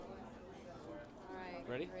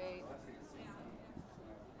Ready? Great.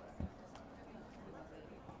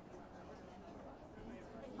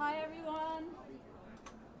 Hi, everyone.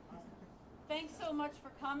 Thanks so much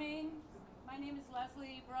for coming. My name is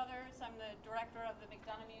Leslie Brothers. I'm the director of the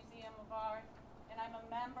McDonough Museum of Art, and I'm a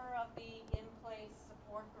member of the In Place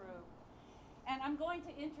support group. And I'm going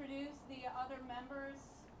to introduce the other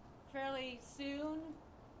members fairly soon,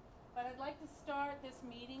 but I'd like to start this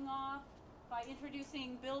meeting off by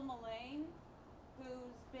introducing Bill Mullane,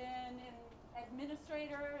 who's been an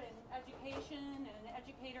administrator in education and an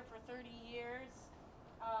educator for 30 years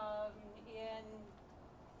in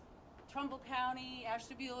Trumbull County,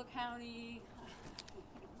 Ashtabula County,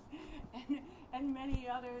 and many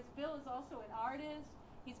others. Bill is also an artist.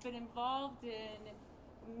 He's been involved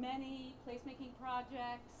in many placemaking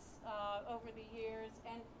projects over the years,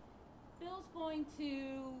 and Bill's going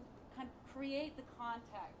to kind of create the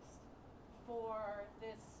context for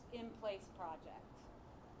this In Place project.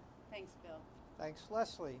 Thanks, Bill. Thanks,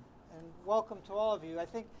 Leslie, and welcome to all of you. I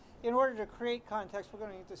think in order to create context, we're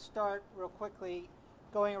going to need to start real quickly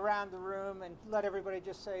going around the room and let everybody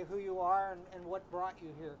just say who you are and what brought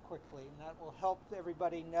you here quickly, and that will help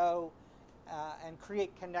everybody know and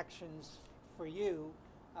create connections for you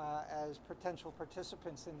as potential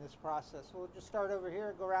participants in this process. So we'll just start over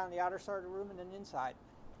here, go around the outer side of the room and then inside.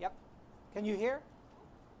 Yep. Can you hear?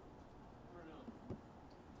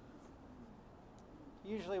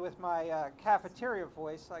 Usually with my cafeteria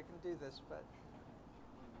voice, I can do this, but...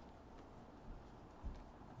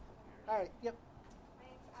 All right, yep. My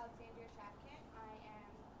name is Alexandria Shafkin. I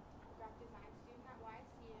am a graphic design student at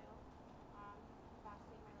YSU. About to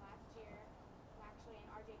take my last year. I'm actually in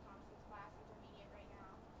R.J. Thompson's class, intermediate right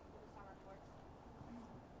now, for the summer course.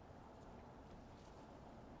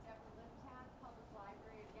 Deborah Liptak, Public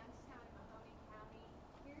Library of Youngstown in Mahoning County,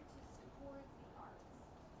 here to support the arts.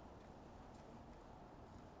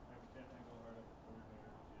 I'm Ken Engelhardt,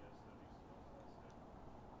 coordinator of GS Studies.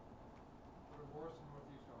 Peter Morrison,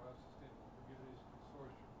 Northeast Ohio Sustainable Communities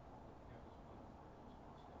Consortium, campus fund.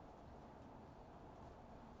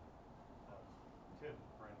 Tim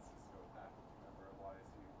Francisco, faculty member at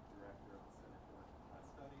YSU, director of the Center for Class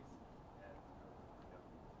Studies, and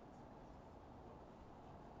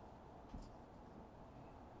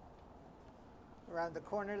Around the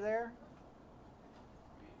corner there.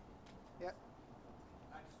 Yep.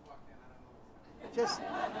 I just walked in. I don't know what's going on. Just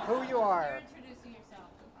who you You're are. introducing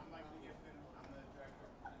yourself. I'm Michael Giffen. I'm the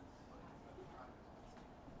director of the project.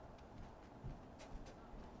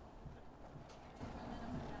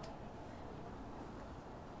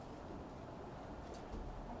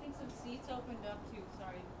 I think some seats opened up too,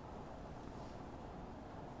 sorry.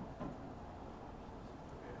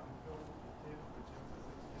 Okay, I'm Phil David with Genesis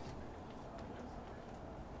Education.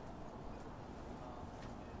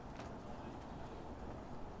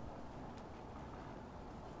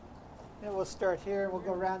 And we'll start here and we'll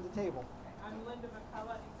go around the table. I'm Linda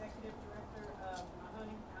McCullough, Executive Director of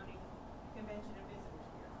Mahoning County Convention and Visitors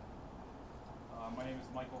Bureau. My name is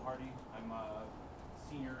Michael Hardy. I'm a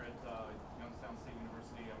senior at Youngstown State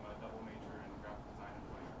University. I'm a double major in graphic design and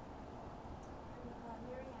fine art. I'm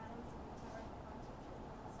Mary Adams, I'm a retired art teacher in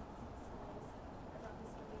schools. I wrote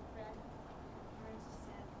this really quick. If you're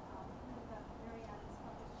interested, look up Mary Adams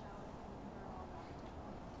Public Show and hear all about it.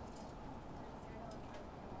 I'm Sarah Helen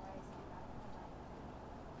from YSU graphic design.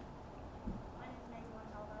 My name is Megan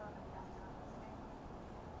Wondello. I'm a graphic designer.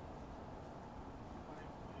 My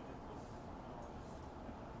name is Lee Nicholas. I'm an artist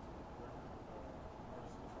and director of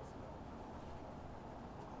Artist Festival.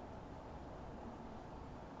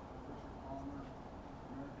 Richard Palmer,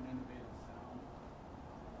 American Innovative Sound.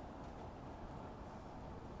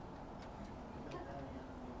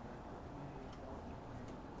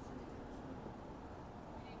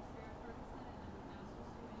 My name is Sarah Ferguson, and I'm a master's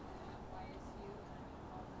student at YSU, and I'm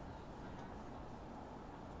involved in the fine arts club.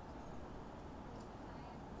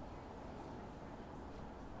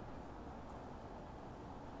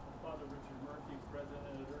 Father Richard Murphy,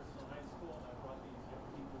 president at Ursuline High School, and I brought these young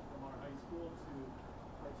people from our high school to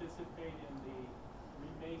participate in the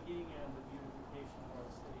remaking and the beautification of our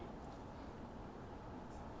city.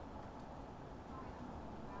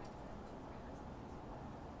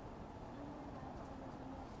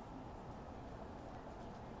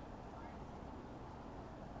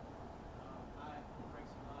 Hi, I'm Frank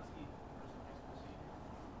Simonoski, person next procedure.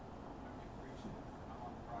 I'm Nick Creation. I'm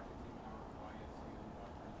on the project team now at YSU.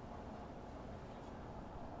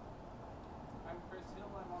 I'm Chris Hill.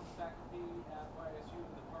 I'm on the faculty at YSU in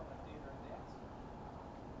the Department of Theater and Dance.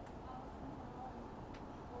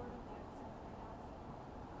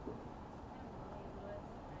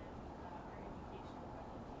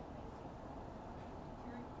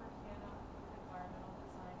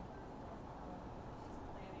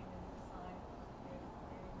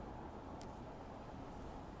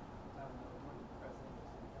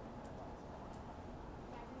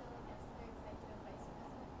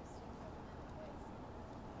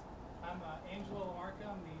 Angelo Lamarca.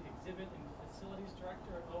 I'm the Exhibit and Facilities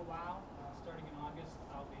Director at OWOW. Starting in August,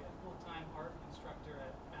 I'll be a full-time art instructor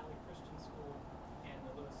at Valley Christian School and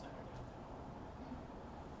the Lewis Center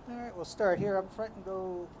downtown. All right, we'll start here up front and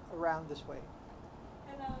go around this way.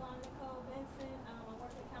 Hello, I'm Nicole Benson. I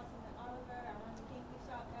work at Councilman Oliver. I run the Kinky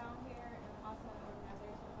Shop down here and also an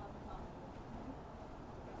organization called the Coffee.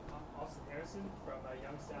 I'm Austin Harrison from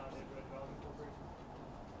Youngstown Neighborhood Development Corporation.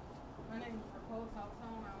 My name is Nicole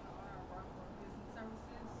Saltone. I'm the owner of Rockport Business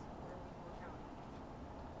Services for Newport County.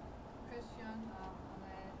 Chris Young, I'm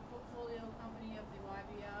a portfolio company of the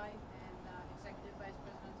YBI and Executive Vice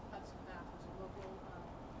President of Hudson Valley, which is a local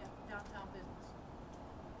downtown business.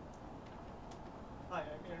 Hi,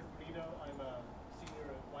 I'm Aaron Benito. I'm a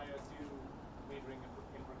senior at YSU, majoring in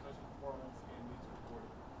percussion performance and music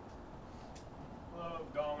recording. Hello,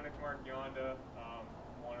 Dominic Marchionda.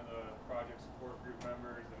 One of the project support group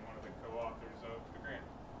members and one of the co-authors of the grant.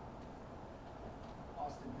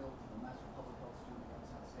 Austin Hill, the Master Public Health student at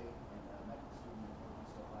Youngstown State and a medical student at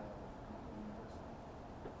Northeast Ohio University.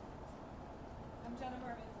 I'm Jennifer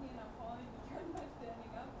Arvinsky, and I'm following the trend by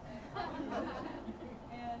standing up.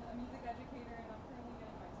 And a music educator, and I'm currently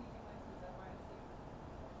getting my teaching license at YSU.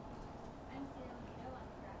 I'm Celia Lito. I'm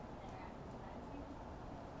the graphic interactive design student.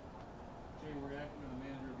 Jay Wariakin, I'm the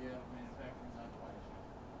manager of the adult manufacturing at YSU.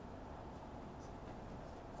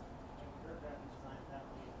 Graphic design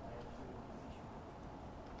faculty at YSU.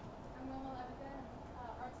 I'm Wilma Levitt,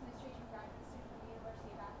 arts administration graduate student from the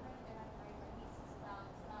University of Akron, and I'm writing my thesis about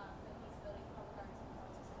the feasibility of public arts and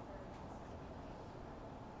performance center.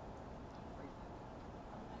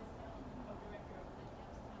 I'm Liz Allen, co-director of the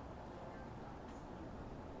Youngstown Literary Arts.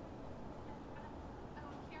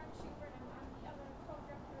 I'm Karen Schubert, and I'm the other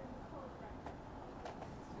co-director and co-director.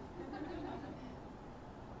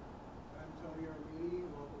 I'm Tony Armini,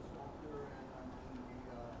 local sculptor, and I'm in the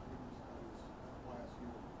Urban Studies at YSU.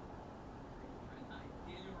 Hi,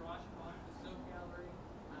 Daniel Rauschenbach, the Silk Gallery,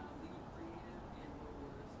 lead creative and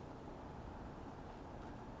artist.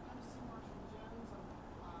 I'm Sue Marshall Jones. I'm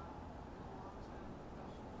a long-time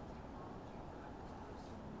professional technology practice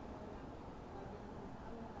person. I've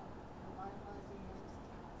been revitalizing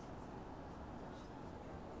Youngstown since I was professional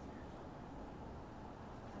travel manager.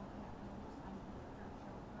 I'm Pat Mills. I'm the current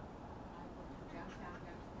chauffeur. I worked in downtown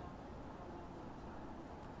Youngstown for a long, long time.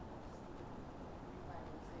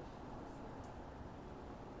 Revitalization was there.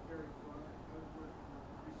 Gary Clark, I work in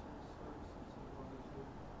research services at YSU.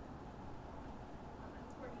 I'm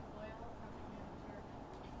Courtney Boyle, project manager at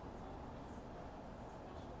Willis Consultants, special interests in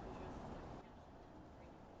fashion and training.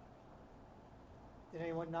 Did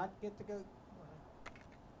anyone not get to go? Oh,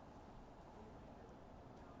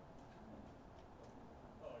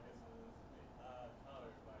 I guess it is me. Hello,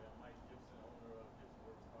 everybody. I'm Mike Gibson, owner of Gibson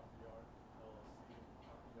Works Property Art, LLC.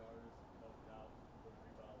 Property artists helping out with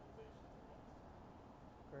revitalization of Youngstown.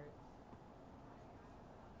 Great.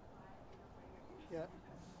 Yeah.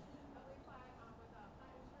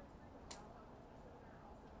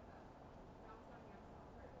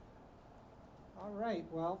 All right.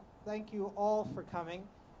 Well, thank you all for coming.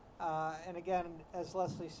 And again, as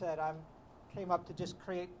Leslie said, I came up to just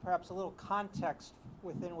create perhaps a little context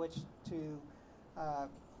within which to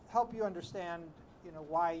help you understand,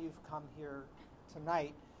 why you've come here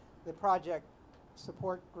tonight. The project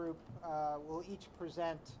support group will each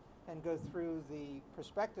present and go through the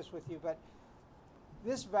prospectus with you, but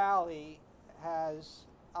this valley has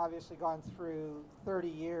obviously gone through 30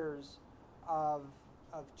 years of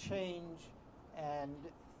change and,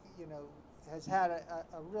 has had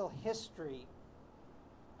a real history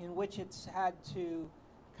in which it's had to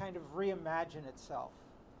kind of reimagine itself.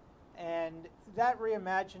 And that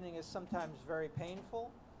reimagining is sometimes very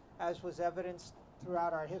painful, as was evidenced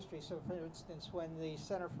throughout our history. So, for instance, when the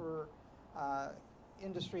Center for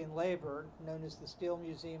Industry and Labor, known as the Steel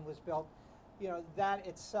Museum, was built, that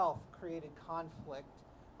itself created conflict.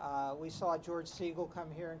 We saw George Siegel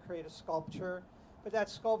come here and create a sculpture, but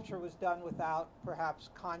that sculpture was done without perhaps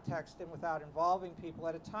context and without involving people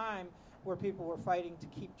at a time where people were fighting to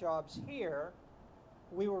keep jobs here.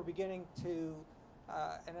 We were beginning to,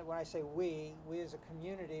 and when I say we as a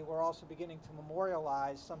community, were also beginning to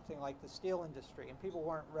memorialize something like the steel industry, and people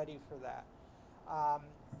weren't ready for that.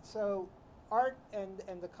 So art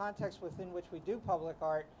and the context within which we do public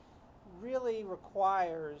art really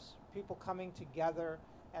requires people coming together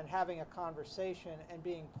and having a conversation and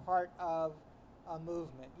being part of a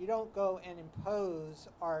movement. You don't go and impose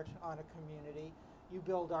art on a community, you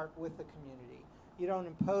build art with the community. You don't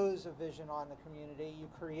impose a vision on the community, you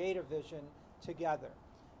create a vision together.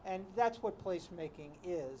 And that's what placemaking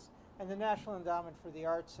is. And the National Endowment for the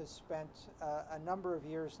Arts has spent a number of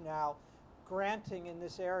years now granting in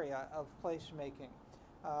this area of placemaking,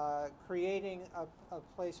 creating a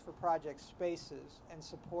place for project spaces and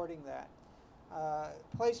supporting that.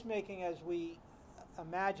 Placemaking, as we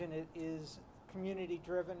imagine it, is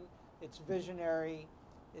community-driven, it's visionary,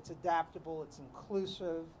 it's adaptable, it's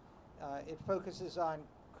inclusive. It focuses on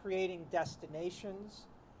creating destinations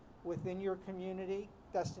within your community,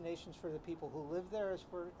 destinations for the people who live there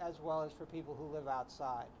as well as for people who live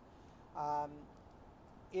outside.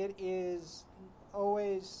 It is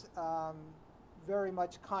always very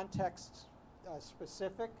much context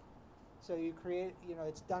specific. So you create,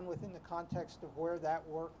 it's done within the context of where that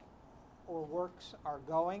work or works are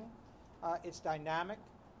going. It's dynamic.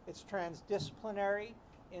 It's transdisciplinary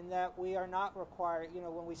in that we are not required,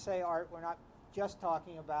 when we say art, we're not just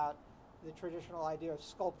talking about the traditional idea of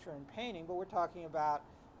sculpture and painting, but we're talking about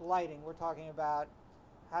lighting. We're talking about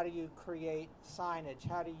how do you create signage?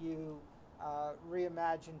 How do you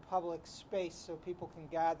reimagine public space so people can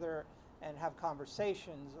gather and have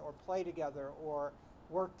conversations or play together or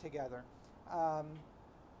work together?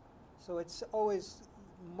 So it's always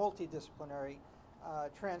multidisciplinary,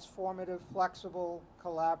 transformative, flexible,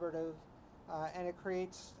 collaborative, and it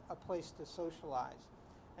creates a place to socialize.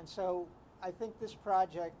 And so I think this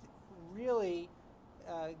project really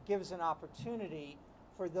gives an opportunity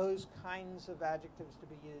for those kinds of adjectives to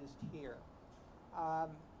be used here.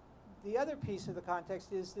 The other piece of the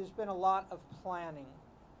context is there's been a lot of planning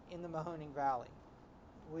in the Mahoning Valley.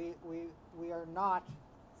 We are not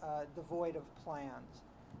devoid of plans.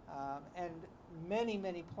 And many,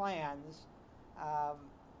 many plans,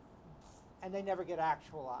 and they never get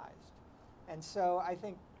actualized. And so I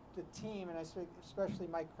think the team, and especially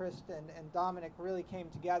Mike Christ and Dominic, really came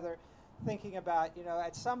together thinking about,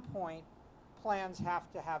 at some point, plans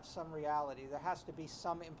have to have some reality. There has to be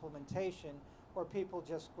some implementation or people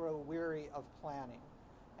just grow weary of planning.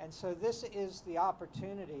 And so this is the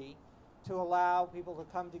opportunity to allow people to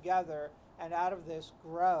come together and out of this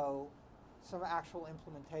grow some actual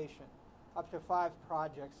implementation, up to 5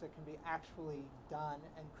 projects that can be actually done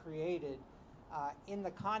and created in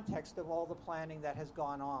the context of all the planning that has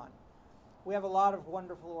gone on. We have a lot of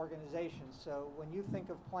wonderful organizations, so when you think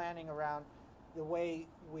of planning around the way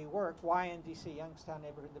we work, YNDC, Youngstown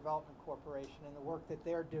Neighborhood Development Corporation, and the work that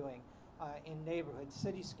they're doing in neighborhoods,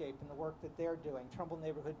 Cityscape and the work that they're doing, Trumbull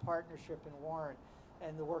Neighborhood Partnership in Warren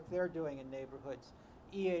and the work they're doing in neighborhoods,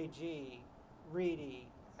 EAG, READY,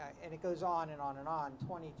 and it goes on and on and on,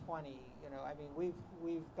 2020,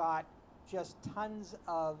 we've got just tons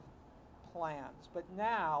of plans. But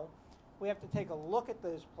now we have to take a look at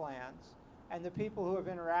those plans and the people who have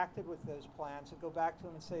interacted with those plans and go back to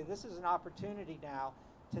them and say, this is an opportunity now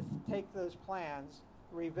to take those plans,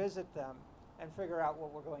 revisit them, and figure out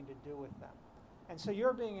what we're going to do with them. And so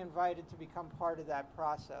you're being invited to become part of that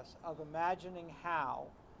process of imagining how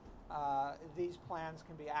these plans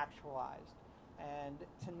can be actualized. And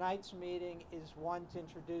tonight's meeting is one, to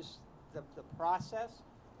introduce the process,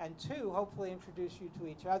 and 2, hopefully introduce you to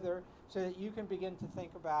each other so that you can begin to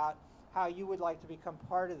think about how you would like to become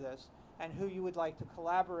part of this and who you would like to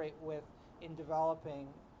collaborate with in developing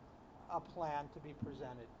a plan to be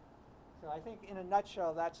presented. So I think in a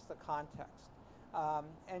nutshell, that's the context.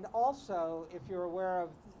 And also, if you're aware of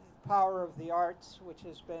the Power of the Arts, which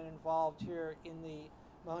has been involved here in the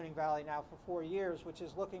Mahoning Valley now for 4 years, which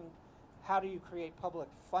is looking how do you create public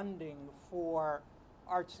funding for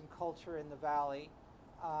arts and culture in the valley,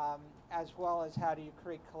 as well as how do you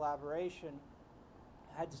create collaboration,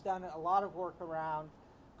 has done a lot of work around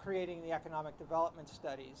creating the economic development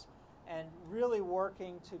studies and really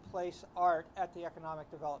working to place art at the economic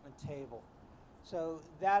development table. So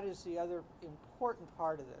that is the other important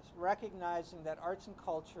part of this, recognizing that arts and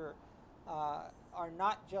culture are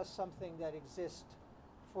not just something that exist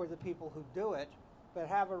for the people who do it, but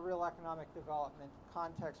have a real economic development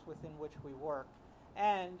context within which we work,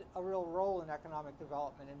 and a real role in economic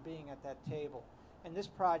development and being at that table. And this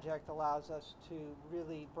project allows us to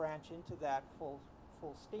really branch into that full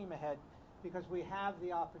steam ahead, because we have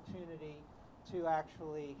the opportunity to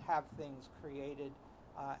actually have things created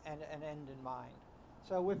and an end in mind.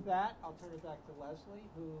 So with that, I'll turn it back to Leslie,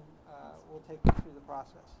 who will take you through the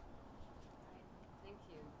process. All right. Thank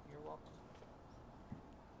you. You're welcome.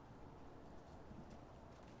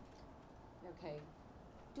 Okay.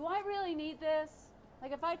 Do I really need this?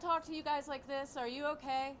 Like, if I talk to you guys like this, are you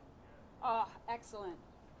okay? Oh, excellent.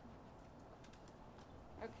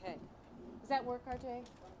 Okay. Does that work, RJ?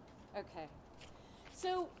 Okay.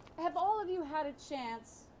 So, have all of you had a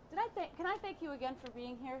chance? Can I thank you again for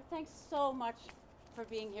being here? Thanks so much for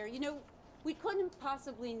being here. We couldn't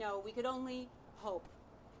possibly know. We could only hope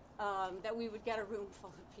that we would get a room full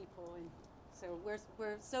of people. And so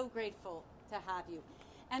we're so grateful to have you.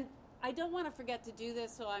 And I don't want to forget to do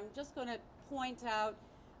this, so I'm just going to point out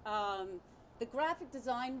the graphic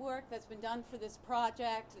design work that's been done for this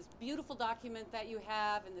project. This beautiful document that you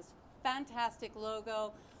have and this fantastic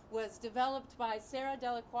logo was developed by Sarah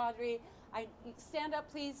Della Quadri. Stand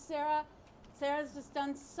up, please, Sarah. Sarah's just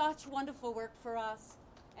done such wonderful work for us,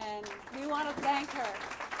 and we want to thank her.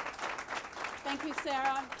 Thank you,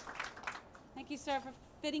 Sarah. Thank you, Sarah, for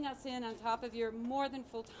fitting us in on top of your more than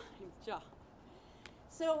full-time job.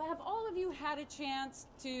 So have all of you had a chance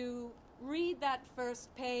to read that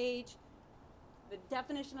first page, the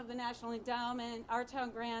definition of the National Endowment, our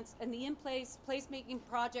town grants, and the in-place placemaking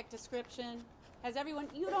project description? Has everyone?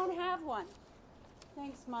 You don't have one.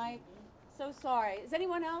 Thanks, Mike. So sorry. Does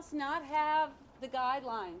anyone else not have the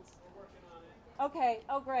guidelines? We're working on it. Okay.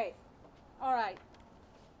 Oh, great. All right.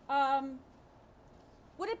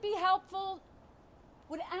 Would it be helpful?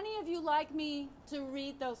 Would any of you like me to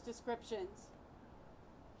read those descriptions?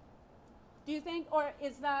 Do you think, or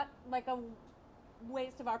is that like a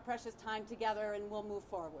waste of our precious time together and we'll move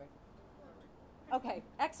forward? Okay,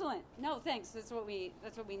 excellent. No, thanks. That's what we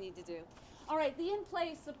need to do. All right, the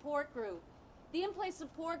in-place support group. The in-place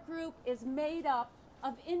support group is made up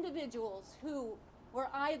of individuals who were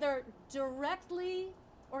either directly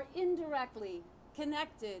or indirectly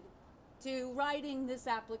connected to writing this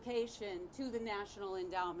application to the National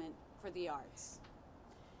Endowment for the Arts.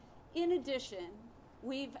 In addition,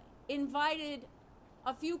 we've invited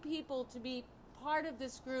a few people to be part of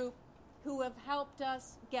this group who have helped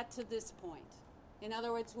us get to this point. In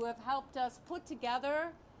other words, who have helped us put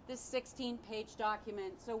together this 16-page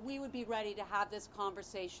document so we would be ready to have this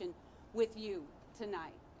conversation with you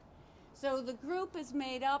tonight. So the group is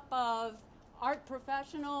made up of art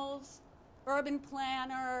professionals, urban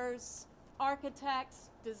planners, architects,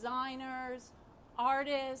 designers,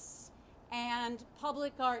 artists, and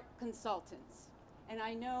public art consultants. And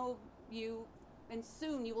I know you, and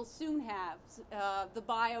soon, you will soon have the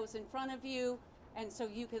bios in front of you, and so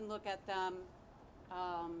you can look at them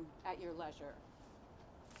at your leisure.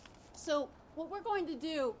 So what we're going to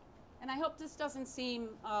do, and I hope this doesn't seem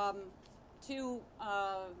too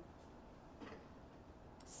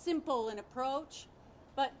simple an approach,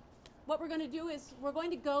 but what we're going to do is we're going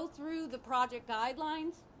to go through the project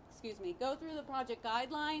guidelines,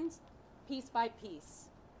 piece by piece.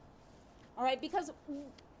 All right, because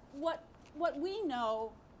what we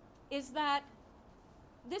know is that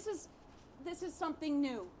this is something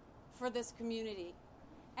new for this community.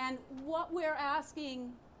 And what we're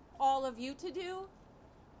asking all of you to do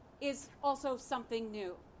is also something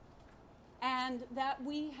new. And that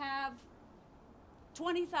we have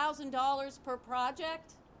 $20,000 per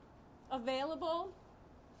project available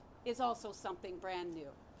is also something brand new.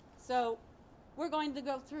 So we're going to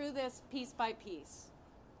go through this piece by piece.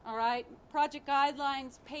 All right, project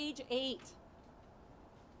guidelines, page 8.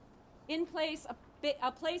 In place,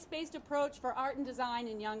 a place-based approach for art and design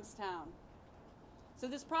in Youngstown. So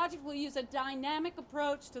this project will use a dynamic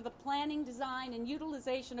approach to the planning, design, and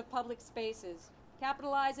utilization of public spaces,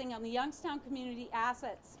 capitalizing on the Youngstown community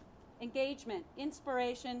assets, engagement,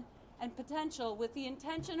 inspiration, and potential with the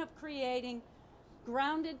intention of creating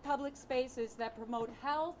grounded public spaces that promote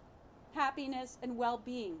health, happiness, and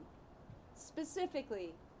well-being.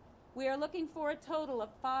 Specifically, we are looking for a total of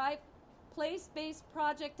 5 place-based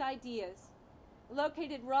project ideas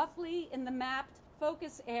located roughly in the mapped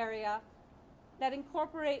focus area that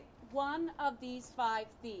incorporate one of these 5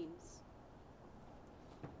 themes.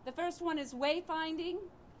 The first one is wayfinding.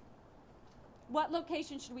 What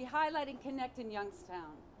location should we highlight and connect in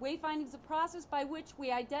Youngstown? Wayfinding is a process by which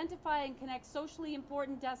we identify and connect socially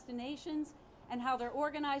important destinations and how they're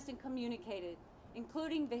organized and communicated,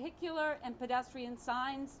 including vehicular and pedestrian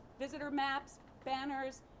signs, visitor maps,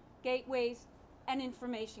 banners, gateways, and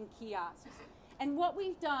information kiosks. And what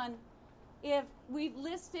we've done, if we've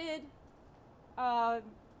listed a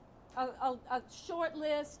short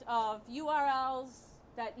list of URLs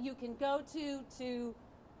that you can go to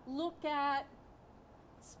look at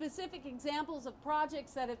specific examples of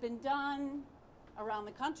projects that have been done around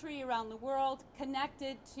the country, around the world,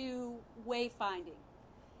 connected to wayfinding.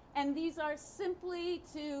 And these are simply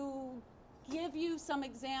to give you some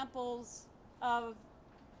examples of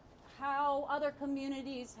how other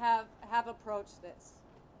communities have approached this,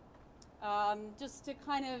 just to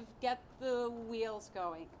kind of get the wheels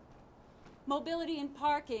going. Mobility and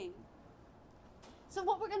parking. So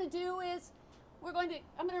what we're going to do is I'm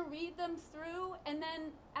going to read them through, and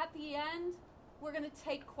then at the end, we're going to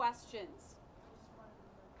take questions.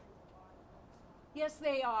 Yes,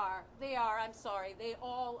 they are. They are. I'm sorry. They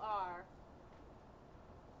all are.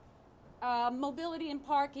 Mobility and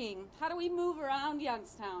parking. How do we move around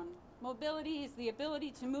Youngstown? Mobility is the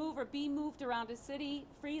ability to move or be moved around a city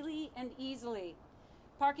freely and easily.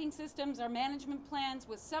 Parking systems are management plans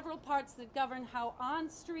with several parts that govern how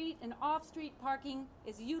on-street and off-street parking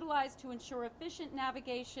is utilized to ensure efficient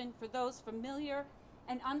navigation for those familiar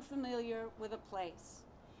and unfamiliar with a place.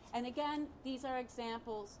 And again, these are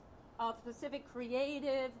examples of specific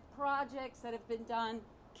creative projects that have been done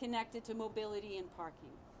connected to mobility and parking.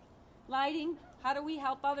 Lighting, how do we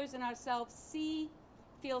help others and ourselves see,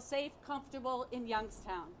 feel safe, comfortable in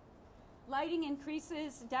Youngstown? Lighting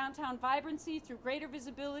increases downtown vibrancy through greater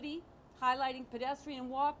visibility, highlighting pedestrian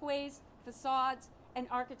walkways, facades, and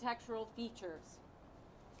architectural features.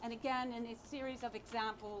 And again, in a series of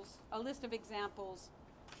examples, a list of examples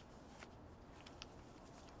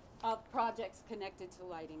of projects connected to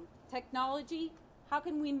lighting. Technology, how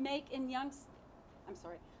can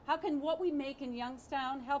what we make in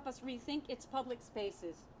Youngstown help us rethink its public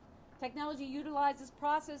spaces? Technology utilizes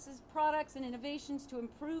processes, products, and innovations to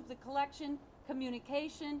improve the collection,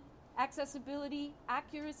 communication, accessibility,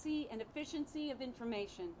 accuracy, and efficiency of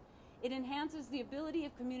information. It enhances the ability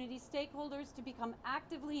of community stakeholders to become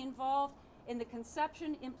actively involved in the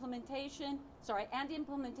conception, implementation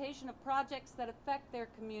of projects that affect their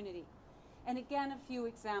community. And again, a few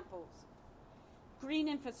examples. Green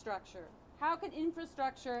infrastructure. How can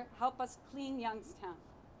infrastructure help us clean Youngstown?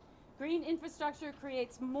 Green infrastructure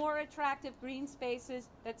creates more attractive green spaces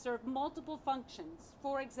that serve multiple functions.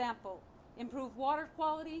 For example, improve water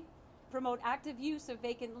quality, promote active use of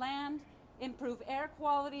vacant land, improve air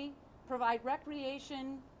quality, provide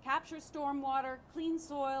recreation, capture stormwater, clean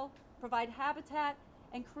soil, provide habitat,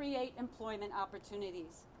 and create employment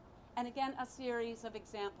opportunities. And again, a series of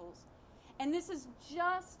examples. And this is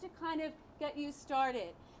just to kind of get you started.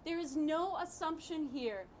 There is no assumption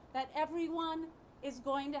here that everyone is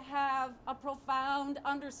going to have a profound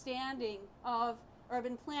understanding of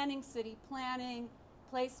urban planning, city planning,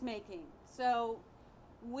 placemaking. So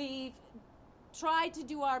we've tried to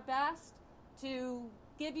do our best to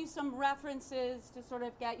give you some references to sort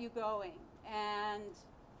of get you going. And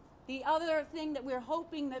the other thing that we're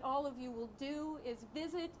hoping that all of you will do is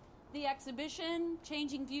visit the exhibition,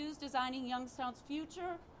 Changing Views, Designing Youngstown's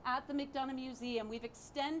Future, at the McDonough Museum. We've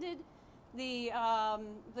extended the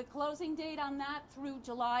closing date on that through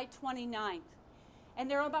July 29th. And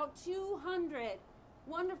there are about 200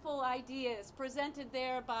 wonderful ideas presented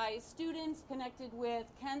there by students connected with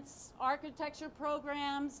Kent's architecture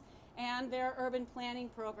programs and their urban planning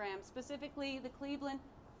programs, specifically the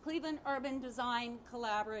Cleveland Urban Design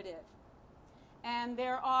Collaborative. And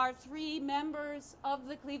there are 3 members of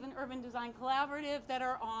the Cleveland Urban Design Collaborative that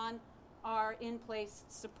are on our in-place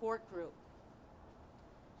support group.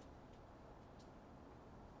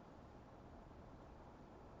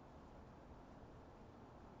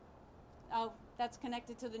 Oh, that's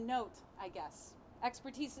connected to the note, I guess.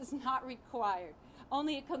 Expertise is not required.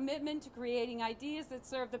 Only a commitment to creating ideas that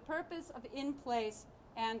serve the purpose of in-place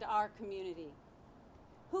and our community.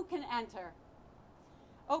 Who can enter?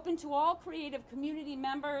 Open to all creative community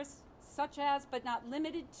members, such as, but not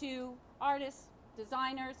limited to, artists,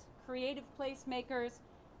 designers, creative placemakers,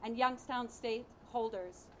 and Youngstown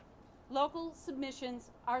stakeholders. Local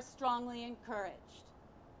submissions are strongly encouraged.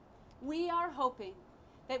 We are hoping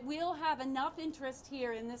that we'll have enough interest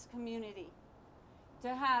here in this community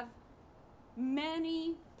to have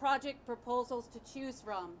many project proposals to choose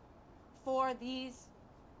from for these,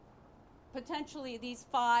 potentially these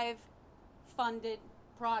 5 funded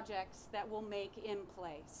projects that we'll make in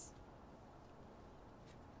place.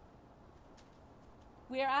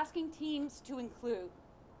 We are asking teams to include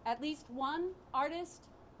at least 1 artist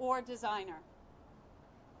or designer.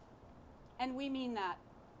 And we mean that.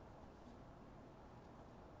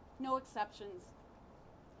 No exceptions.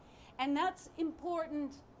 And that's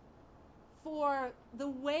important for the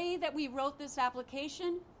way that we wrote this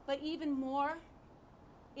application, but even more,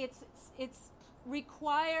 it's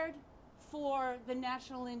required for the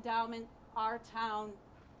National Endowment Our Town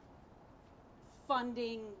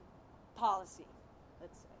funding policy,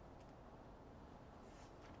 let's say.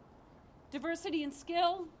 Diversity in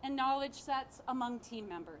skill and knowledge sets among team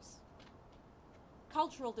members.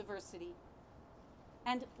 Cultural diversity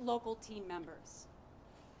and local team members.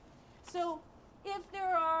 So if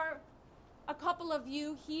there are a couple of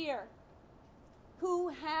you here who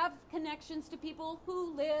have connections to people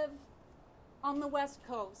who live on the West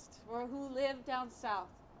Coast or who live down south,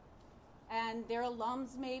 and they're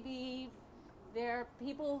alums maybe, They're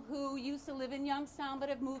people who used to live in Youngstown but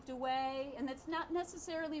have moved away, and that's not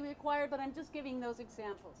necessarily required, but I'm just giving those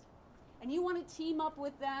examples. And you want to team up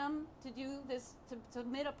with them to do this, to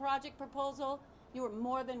submit a project proposal, you are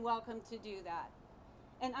more than welcome to do that.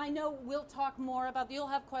 And I know we'll talk more about, you'll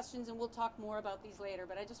have questions and we'll talk more about these later,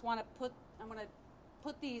 but I just want to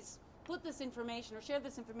put this information or share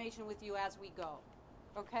this information with you as we go,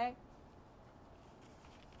 okay?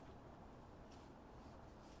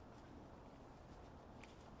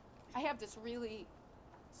 I have this really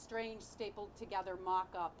strange stapled together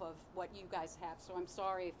mock-up of what you guys have, so I'm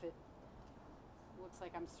sorry if it looks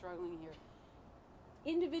like I'm struggling here.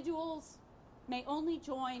 Individuals may only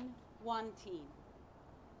join one team.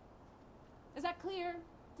 Is that clear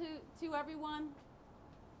to everyone?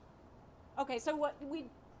 Okay, so what we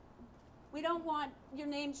don't want your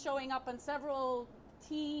name showing up on several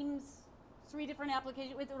teams, 3 different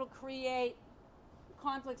applications. It'll create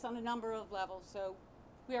conflicts on a number of levels, so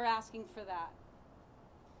we are asking for that.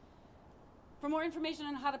 For more information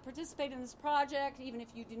on how to participate in this project, even if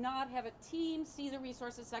you do not have a team, see the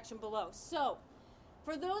resources section below. So,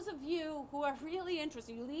 for those of you who are really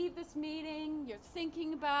interested, you leave this meeting, you're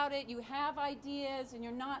thinking about it, you have ideas, and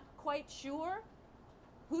you're not quite sure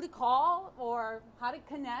who to call or how to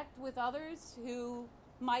connect with others who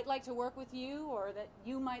might like to work with you or that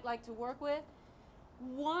you might like to work with,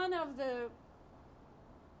 one of the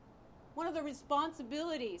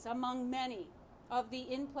responsibilities among many of the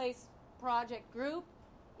In-Place project group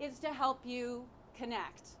is to help you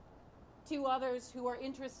connect to others who are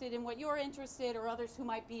interested in what you're interested or others who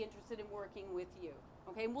might be interested in working with you.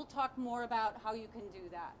 Okay, and we'll talk more about how you can do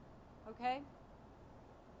that. Okay?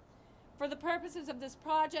 For the purposes of this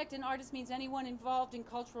project, an artist means anyone involved in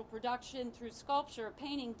cultural production through sculpture,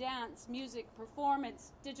 painting, dance, music,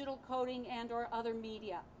 performance, digital coding, and or other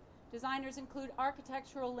media. Designers include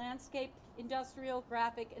architectural, landscape, industrial,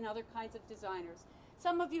 graphic, and other kinds of designers.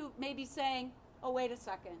 Some of you may be saying, oh, wait a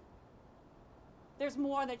second. There's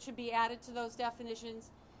more that should be added to those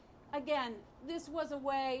definitions. Again, this was a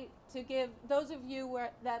way to give those of you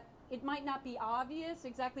that it might not be obvious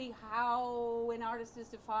exactly how an artist is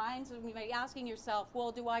defined. So you may be asking yourself,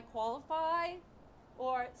 well, do I qualify?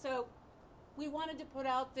 So we wanted to put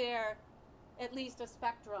out there at least a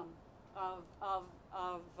spectrum of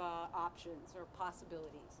options or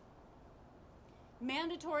possibilities.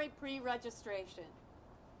 Mandatory pre-registration.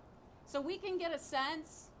 So we can get a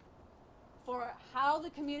sense for how the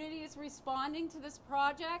community is responding to this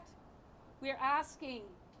project. We're asking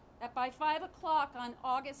that by 5 o'clock on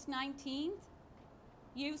August 19th,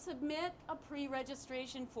 you submit a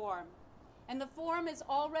pre-registration form. And the form is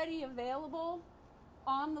already available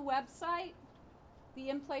on the website, the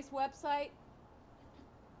In-Place website,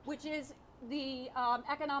 which is the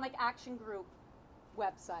Economic Action Group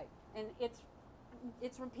website. And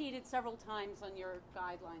it's repeated several times on your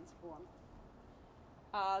guidelines form.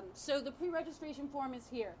 So the pre-registration form is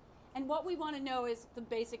here. And what we want to know is the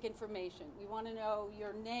basic information. We want to know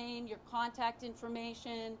your name, your contact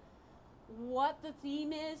information, what the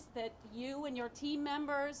theme is that you and your team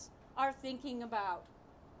members are thinking about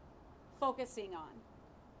focusing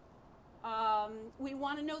on. We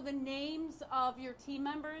want to know the names of your team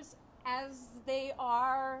members as they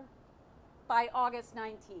are by August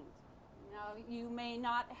 19th. Now, you may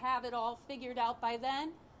not have it all figured out by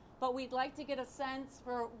then, but we'd like to get a sense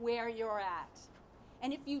for where you're at.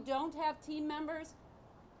 And if you don't have team members,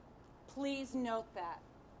 please note that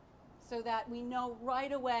so that we know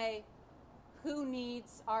right away who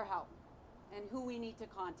needs our help and who we need to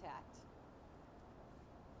contact.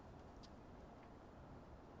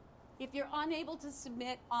 If you're unable to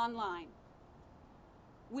submit online,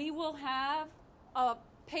 we will have a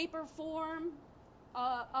paper form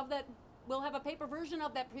of that. We'll have a paper version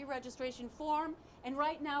of that pre-registration form. And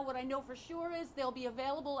right now, what I know for sure is they'll be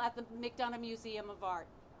available at the McDonough Museum of Art.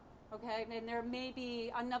 Okay, and there may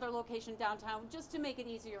be another location downtown just to make it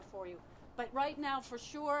easier for you. But right now, for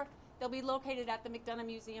sure, they'll be located at the McDonough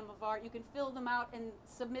Museum of Art. You can fill them out and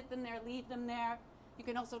submit them there, leave them there. You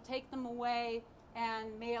can also take them away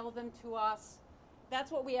and mail them to us.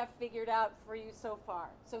 That's what we have figured out for you so far.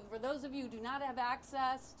 So for those of you who do not have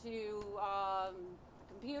access to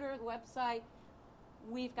the computer, the website,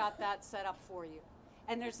 we've got that set up for you.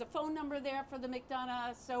 And there's a phone number there for the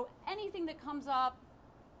McDonough. So anything that comes up,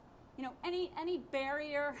 any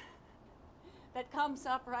barrier that comes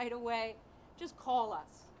up right away, just call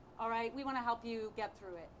us. All right? We want to help you get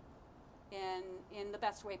through it in the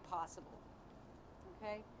best way possible.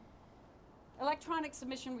 Okay? Electronic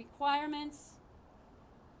submission requirements,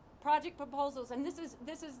 project proposals, and this is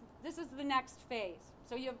the next phase.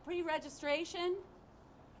 So you have pre-registration.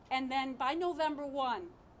 And then by November 1,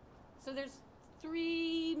 so there's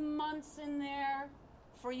 3 months in there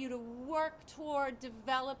for you to work toward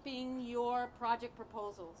developing your project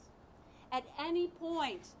proposals. At any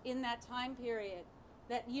point in that time period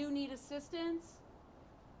that you need assistance,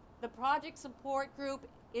 the project support group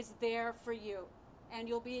is there for you. And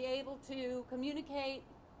you'll be able to communicate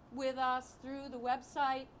with us through the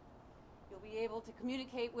website. You'll be able to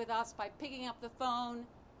communicate with us by picking up the phone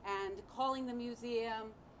and calling the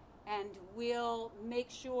museum, and we'll make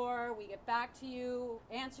sure we get back to you,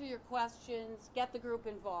 answer your questions, get the group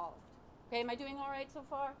involved. Okay, am I doing all right so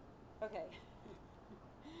far? Okay.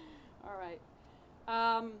 All right.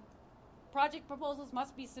 Project proposals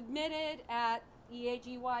must be submitted at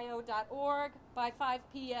eagyo.org by 5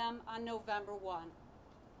 p.m. on November 1.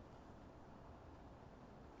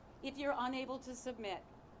 If you're unable to submit,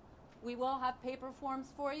 we will have paper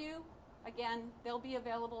forms for you. Again, they'll be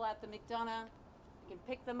available at the McDonough. You can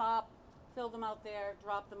pick them up, fill them out there,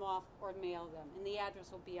 drop them off, or mail them, and the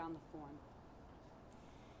address will be on the form.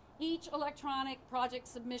 Each electronic project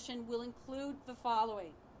submission will include the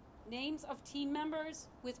following: names of team members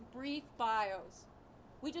with brief bios.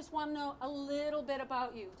 We just want to know a little bit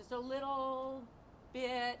about you, just a little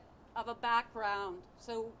bit of a background,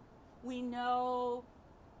 so we know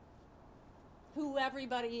who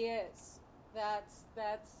everybody is that's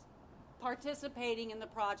participating in the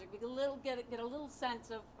project. We can get a little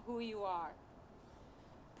sense of who you are.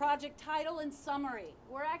 Project title and summary.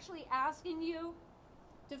 We're actually asking you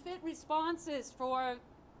to fit responses for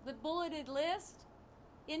the bulleted list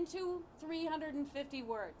into 350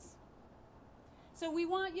 words. So we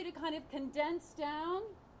want you to kind of condense down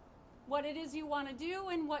what it is you want to do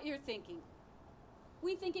and what you're thinking.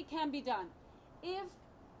 We think it can be done. If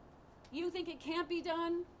you think it can't be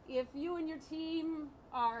done, if you and your team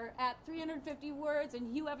are at 350 words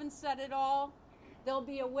and you haven't said it all, there'll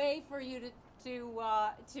be a way for you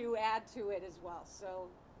to add to it as well. So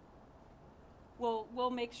we'll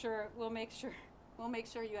make sure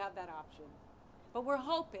you have that option. But we're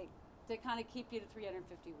hoping to kind of keep you to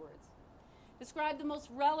 350 words. Describe the most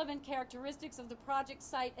relevant characteristics of the project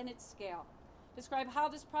site and its scale. Describe how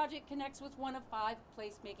this project connects with one of 5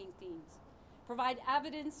 placemaking themes. Provide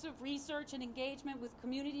evidence of research and engagement with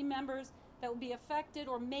community members that will be affected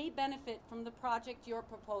or may benefit from the project you're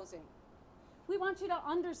proposing. We want you to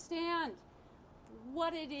understand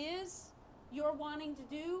what it is you're wanting to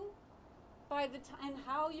do and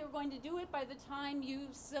how you're going to do it by the time you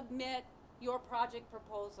submit your project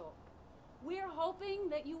proposal. We're hoping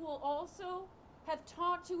that you will also have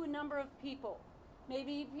talked to a number of people,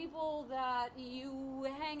 maybe people that you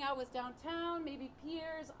hang out with downtown, maybe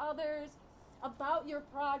peers, others, about your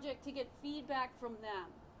project to get feedback from them.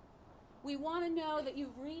 We want to know that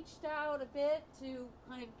you've reached out a bit to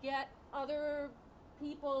kind of get other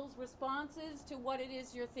people's responses to what it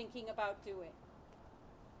is you're thinking about doing.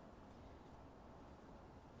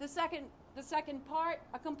 The second part,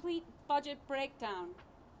 a complete budget breakdown,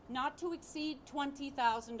 not to exceed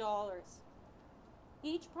 $20,000.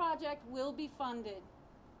 Each project will be funded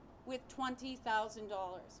with $20,000.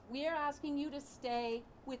 We are asking you to stay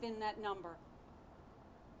within that number.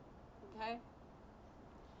 Okay?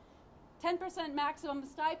 10% maximum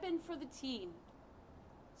stipend for the team.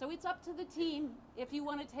 So it's up to the team if you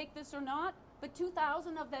want to take this or not, but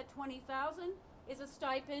 $2,000 of that $20,000 is a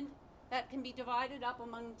stipend that can be divided up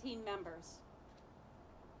among team members.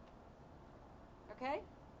 Okay?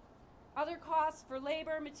 Other costs for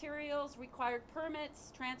labor, materials, required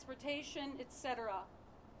permits, transportation, etc.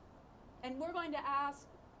 And we're going to ask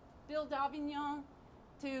Bill Davignon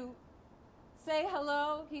to say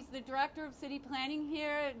hello. He's the director of city planning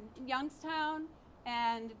here in Youngstown,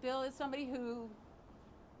 and Bill is somebody who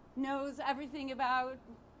knows everything about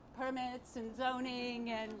permits and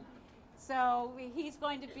zoning, and so he's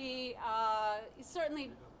going to be,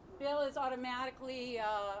 certainly Bill is automatically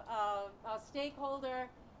a stakeholder,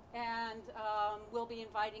 and we'll be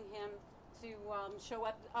inviting him to show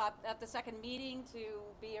up at the second meeting to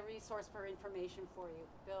be a resource for information for you.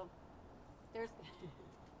 Bill, there's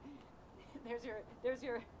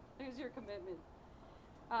your commitment.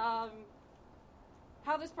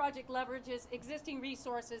 How this project leverages existing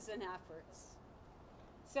resources and efforts.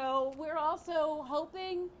 So we're also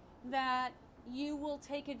hoping that you will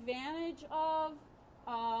take advantage of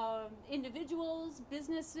individuals,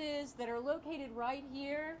 businesses that are located right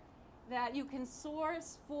here that you can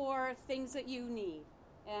source for things that you need.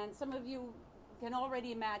 And some of you can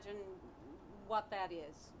already imagine what that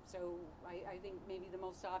is. So I think maybe the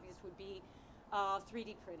most obvious would be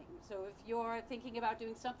 3D printing. So if you're thinking about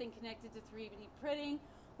doing something connected to 3D printing,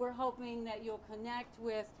 we're hoping that you'll connect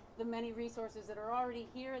with the many resources that are already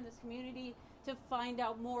here in this community to find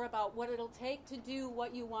out more about what it'll take to do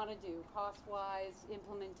what you want to do, cost-wise,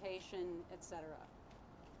 implementation, etc.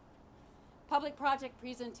 Public project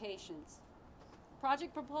presentations.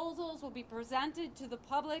 Project proposals will be presented to the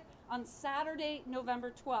public on Saturday,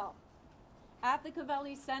 November 12th at the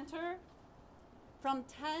Covelli Center from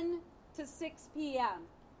 10 to 6 p.m.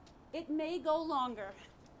 It may go longer.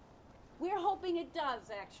 We're hoping it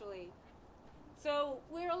does, actually. So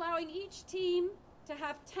we're allowing each team to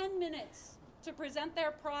have 10 minutes to present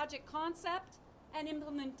their project concept and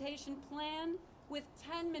implementation plan with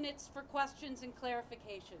 10 minutes for questions and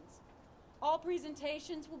clarifications. All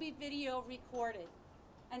presentations will be video recorded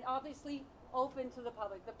and obviously open to the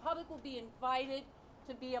public. The public will be invited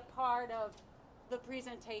to be a part of the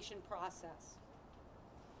presentation process.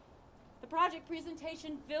 The project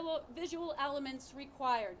presentation visual elements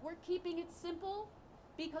required. We're keeping it simple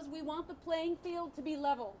because we want the playing field to be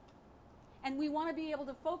level. And we want to be able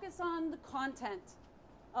to focus on the content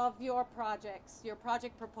of your projects, your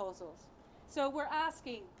project proposals. So we're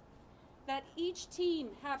asking that each team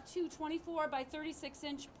have two 24 by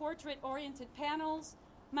 36-inch portrait-oriented panels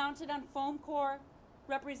mounted on foam core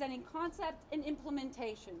representing concept and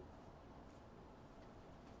implementation.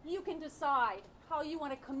 You can decide how you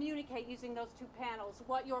want to communicate using those two panels,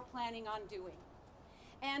 what you're planning on doing.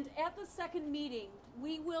 And at the second meeting,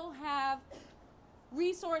 we will have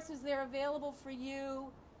resources that are available for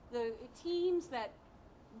you. The teams that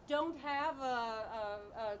don't have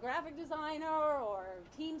a graphic designer or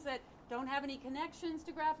teams that don't have any connections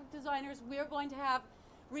to graphic designers, we're going to have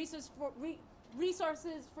resources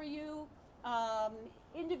for you,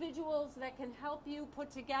 individuals that can help you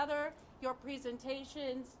put together your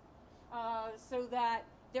presentations so that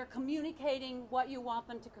they're communicating what you want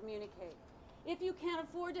them to communicate. If you can't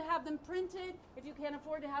afford to have them printed, if you can't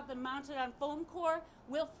afford to have them mounted on foam core,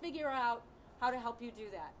 we'll figure out how to help you do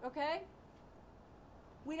that, okay?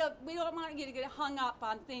 We don't want you to get hung up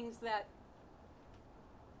on things that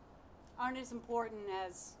aren't as important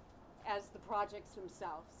as the projects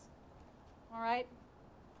themselves. All right?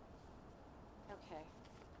 Okay.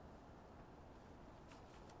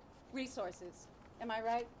 Resources. Am I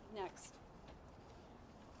right? Next.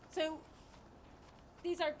 So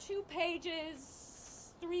these are 2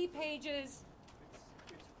 pages, 3 pages.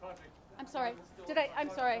 It's project. I'm sorry. I'm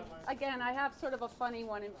sorry. Again, I have sort of a funny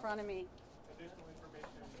one in front of me. Additional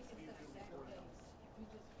information needed before.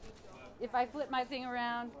 If I flip my thing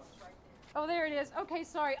around. Oh, there it is. Okay,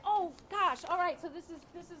 sorry. Oh gosh. All right. So this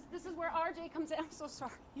is where RJ comes in. I'm so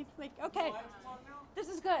sorry. Like, okay. This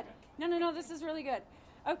is good. No. This is really good.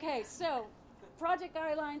 Okay. So, project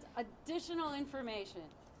guidelines. Additional information.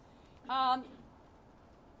 RJ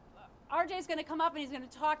is going to come up and he's going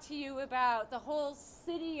to talk to you about the whole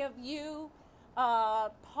City of U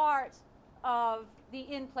part of the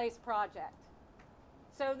In Place project.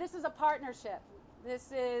 So this is a partnership.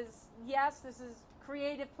 This is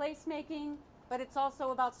creative placemaking, but it's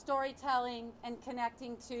also about storytelling and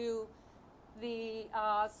connecting to the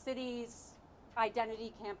city's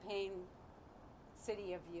identity campaign,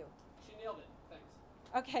 City of U. She nailed it. Thanks.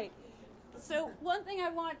 Okay. So one thing I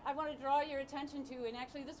want to draw your attention to, and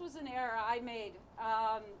actually this was an error I made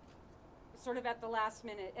sort of at the last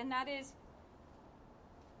minute, and that is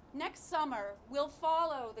next summer we'll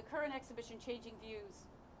follow the current exhibition Changing Views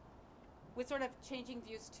with sort of Changing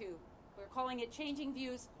Views 2. We're calling it Changing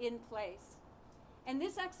Views in Place. And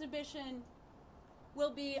this exhibition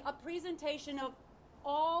will be a presentation of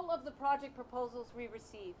all of the project proposals we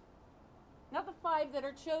receive. Not the 5 that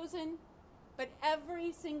are chosen, but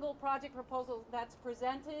every single project proposal that's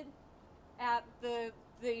presented at the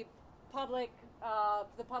public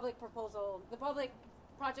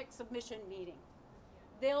project submission meeting.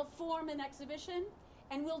 They'll form an exhibition,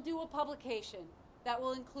 and we'll do a publication that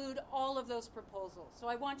will include all of those proposals. So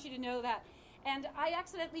I want you to know that. And I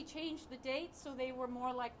accidentally changed the dates, so they were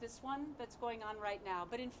more like this one that's going on right now.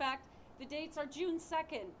 But in fact, the dates are June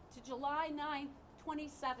 2nd to July 9th,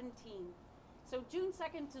 2017. So June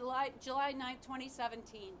 2nd to July 9th,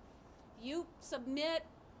 2017. You submit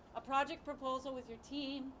a project proposal with your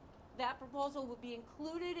team. That proposal will be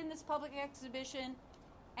included in this public exhibition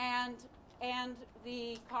and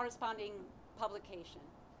the corresponding publication.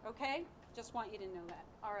 Okay? Just want you to know that.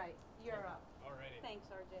 All right, you're up. Alrighty. Thanks,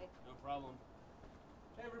 RJ. No problem.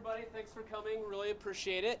 Hey everybody, thanks for coming. Really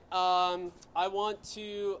appreciate it. I want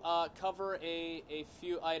to cover a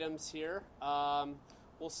few items here.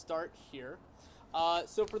 We'll start here.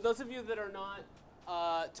 So for those of you that are not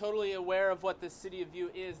totally aware of what the City of U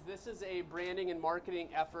is, this is a branding and marketing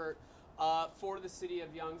effort for the City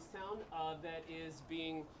of Youngstown that is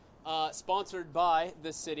being sponsored by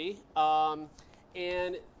the city.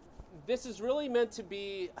 And this is really meant to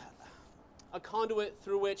be a conduit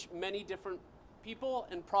through which many different people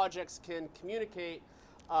and projects can communicate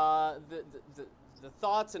the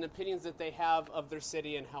thoughts and opinions that they have of their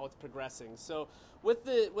city and how it's progressing. So with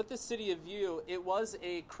the City of View, it was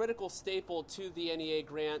a critical staple to the NEA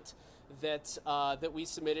grant that we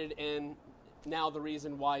submitted, and now the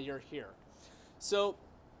reason why you're here. So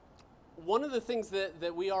one of the things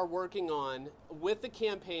that we are working on with the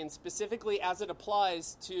campaign, specifically as it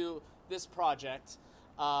applies to this project,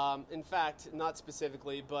 in fact, not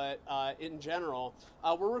specifically, but in general,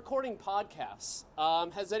 we're recording podcasts.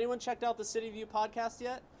 Has anyone checked out the City View podcast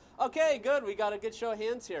yet? Okay, good. We got a good show of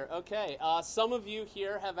hands here. Okay, some of you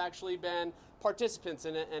here have actually been participants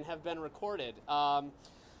in it and have been recorded.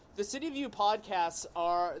 The City View podcasts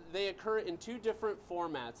they occur in two different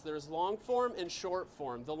formats. There's long form and short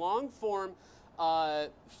form. The long form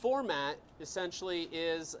format essentially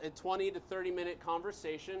is a 20 to 30 minute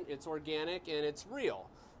conversation. It's organic and it's real.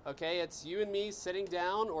 Okay, it's you and me sitting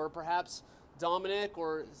down, or perhaps Dominic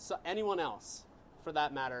or anyone else for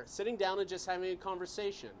that matter, sitting down and just having a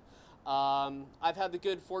conversation. I've had the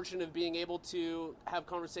good fortune of being able to have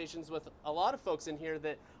conversations with a lot of folks in here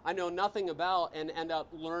that I know nothing about and end up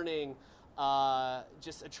learning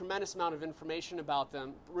just a tremendous amount of information about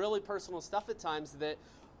them, really personal stuff at times that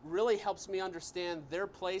really helps me understand their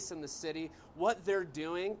place in the city, what they're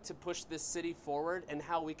doing to push this city forward, and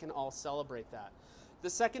how we can all celebrate that. The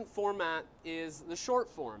second format is the short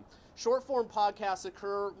form. Short form podcasts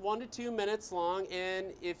occur 1 to 2 minutes long, and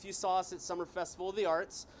if you saw us at Summer Festival of the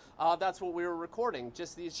Arts, that's what we were recording.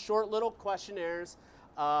 Just these short little questionnaires.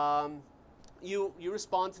 You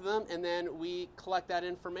respond to them, and then we collect that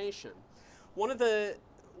information. One of the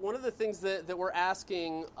things that we're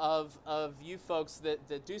asking of you folks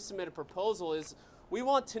that do submit a proposal is we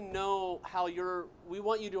want to know we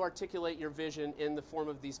want you to articulate your vision in the form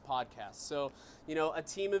of these podcasts. So, a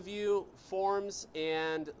team of you forms,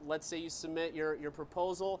 and let's say you submit your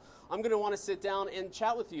proposal. I'm going to want to sit down and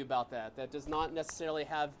chat with you about that. That does not necessarily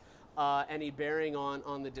have any bearing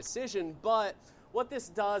on the decision, but what this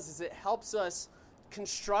does is it helps us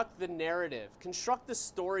construct the narrative, construct the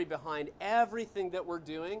story behind everything that we're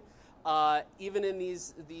doing, even in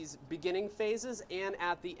these beginning phases and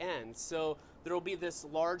at the end. So there will be this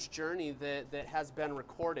large journey that has been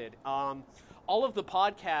recorded. All of the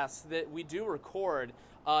podcasts that we do record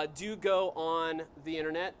do go on the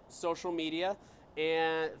internet, social media,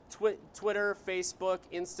 and Twitter, Facebook,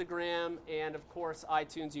 Instagram, and of course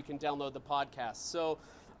iTunes. You can download the podcast. So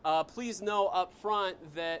please know up front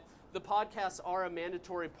that the podcasts are a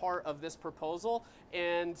mandatory part of this proposal.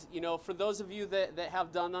 And, for those of you that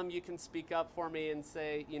have done them, you can speak up for me and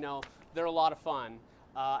say, they're a lot of fun.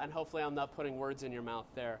 And hopefully I'm not putting words in your mouth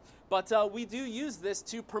there. But we do use this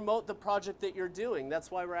to promote the project that you're doing.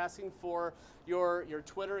 That's why we're asking for your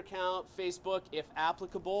Twitter account, Facebook, if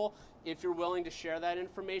applicable, if you're willing to share that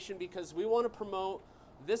information, because we want to promote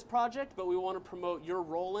this project, but we want to promote your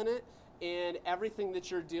role in it and everything that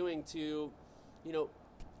you're doing to,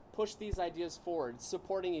 push these ideas forward,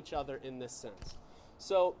 supporting each other in this sense.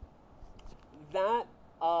 So that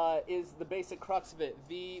is the basic crux of it.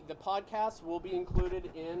 The podcast will be included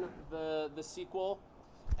in the sequel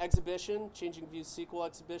exhibition, Changing Views sequel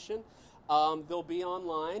exhibition. They'll be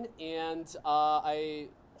online, and I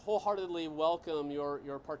wholeheartedly welcome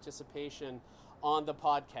your participation on the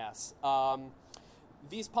podcasts.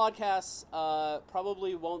 These podcasts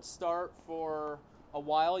probably won't start for a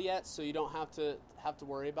while yet, so you don't have to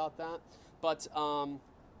worry about that. But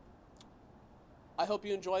I hope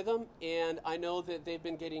you enjoy them, and I know that they've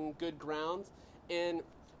been getting good ground. And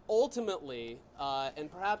ultimately,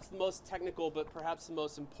 and perhaps the most technical, but perhaps the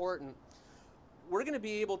most important, we're going to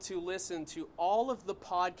be able to listen to all of the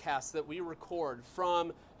podcasts that we record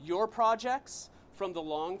from your projects, from the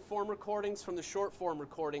long-form recordings, from the short-form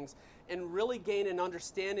recordings, and really gain an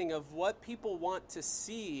understanding of what people want to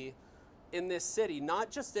see in this city,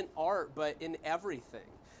 not just in art, but in everything.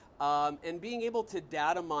 And being able to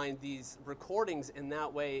data mine these recordings in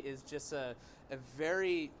that way is just a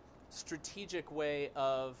very strategic way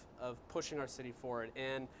of pushing our city forward.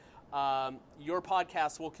 And your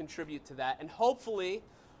podcast will contribute to that. And hopefully,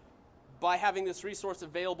 by having this resource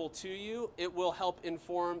available to you, it will help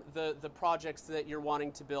inform the projects that you're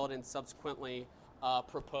wanting to build and subsequently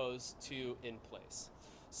propose to in place.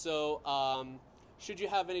 So should you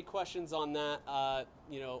have any questions on that,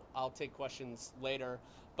 I'll take questions later.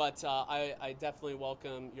 But I definitely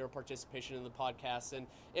welcome your participation in the podcast. And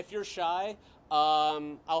if you're shy,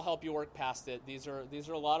 I'll help you work past it. These are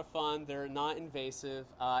a lot of fun. They're not invasive,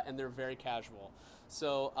 and they're very casual.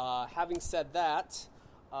 So having said that,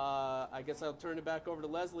 I guess I'll turn it back over to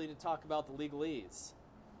Leslie to talk about the legalese.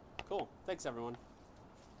 Cool. Thanks, everyone.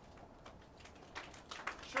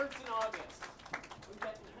 Shirts in August. All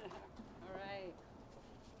right.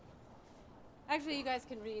 Actually, you guys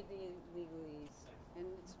can read the legalese, and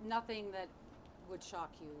it's nothing that would shock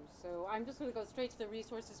you. So I'm just going to go straight to the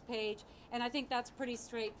resources page, and I think that's pretty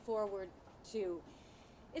straightforward too.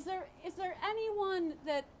 Is there anyone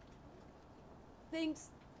that thinks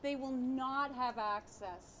they will not have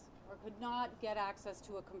access or could not get access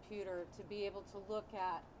to a computer to be able to look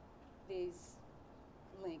at these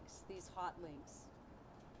links, these hot links?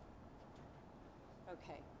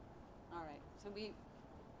 Okay. All right. So we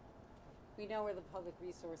know where the public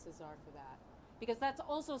resources are for that, because that's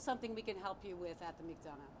also something we can help you with at the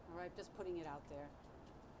McDonough. All right, just putting it out there.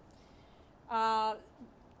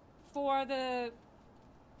 For the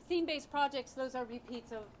theme-based projects, those are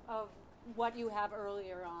repeats of what you have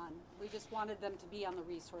earlier on. We just wanted them to be on the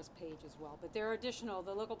resource page as well. But there are additional,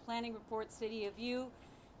 the local planning report, City of You.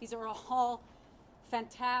 These are all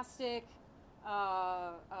fantastic,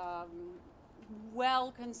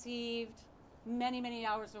 well-conceived, many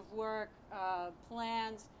hours of work,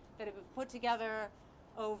 plans that have been put together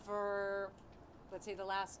over, let's say, the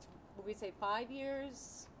last, 5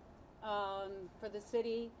 years for the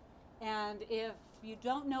city. And if you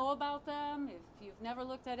don't know about them, if you've never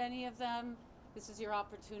looked at any of them, this is your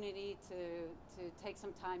opportunity to take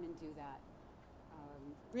some time and do that.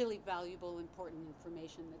 Really valuable, important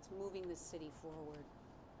information that's moving the city forward.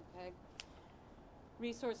 Okay?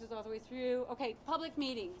 Resources all the way through. Okay, public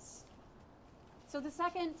meetings. So the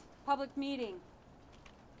second public meeting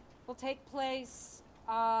will take place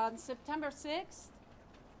on September 6th,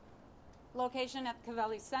 location at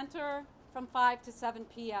Cavelli Center from 5 to 7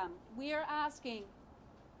 p.m. We are asking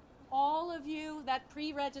all of you that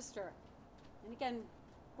pre-register, and again,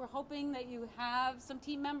 we're hoping that you have some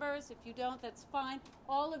team members. If you don't, that's fine.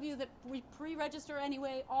 All of you that pre-register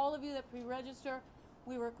anyway, all of you that pre-register,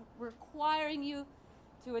 we were requiring you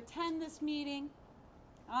to attend this meeting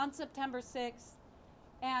on September 6th.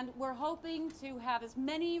 And we're hoping to have as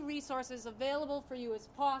many resources available for you as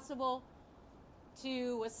possible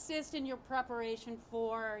to assist in your preparation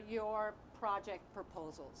for your project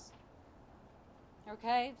proposals.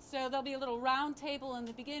 Okay, so there'll be a little round table in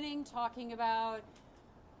the beginning talking about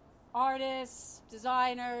artists,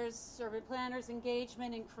 designers, urban planners'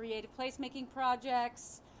 engagement in creative placemaking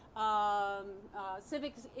projects,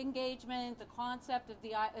 civic engagement, the concept of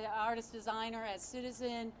the artist-designer as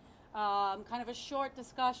citizen, kind of a short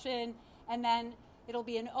discussion, and then it'll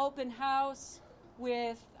be an open house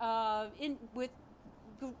with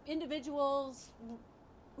individuals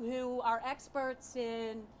who are experts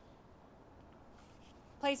in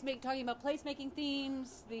talking about placemaking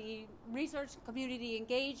themes, the research community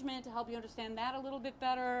engagement to help you understand that a little bit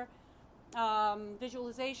better,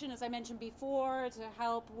 visualization, as I mentioned before, to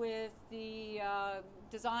help with the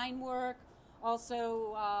design work,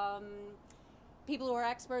 also people who are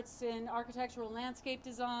experts in architectural landscape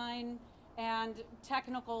design, and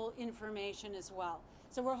technical information as well.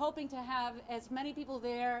 So we're hoping to have as many people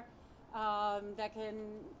there that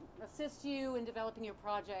can assist you in developing your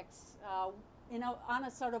projects on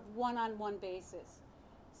a sort of one-on-one basis.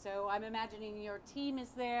 So I'm imagining your team is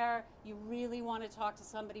there. You really want to talk to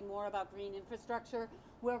somebody more about green infrastructure.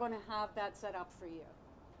 We're going to have that set up for you.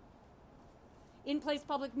 In-place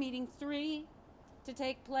public meeting 3 to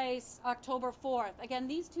take place October 4th. Again,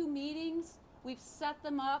 these two meetings, we've set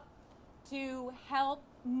them up to help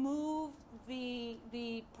move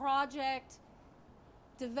the project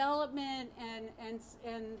development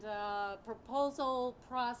and proposal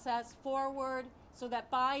process forward so that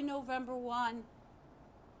by November 1,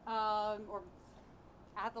 or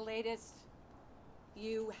at the latest,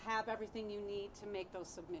 you have everything you need to make those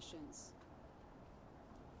submissions.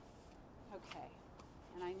 Okay,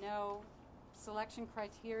 and I know selection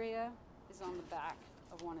criteria is on the back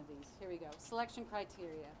of one of these. Here we go. Selection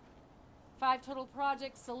criteria. 5 total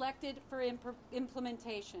projects selected for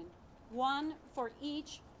implementation. 1 for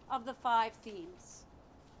each of the 5 themes.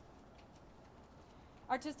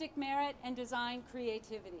 Artistic merit and design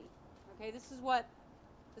creativity. Okay, this is what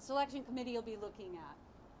the selection committee will be looking at.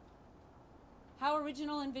 How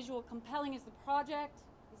original and visual compelling is the project?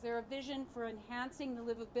 Is there a vision for enhancing the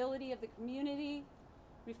livability of the community?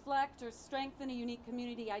 Reflect or strengthen a unique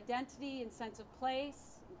community identity and sense of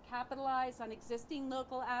place? And capitalize on existing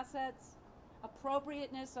local assets?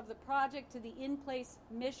 appropriateness of the project to the in-place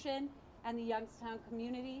mission and the Youngstown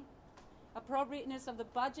community, appropriateness of the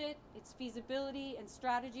budget, its feasibility and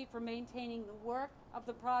strategy for maintaining the work of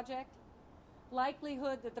the project,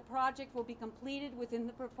 likelihood that the project will be completed within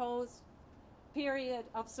the proposed period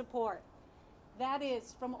of support. That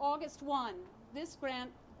is, from August 1, this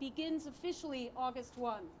grant begins officially August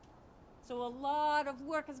 1. So a lot of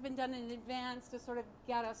work has been done in advance to sort of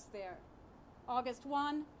get us there. August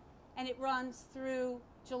 1, and it runs through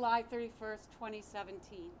July 31st,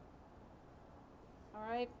 2017. All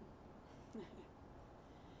right?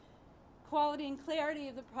 Quality and clarity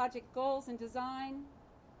of the project goals and design.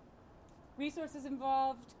 Resources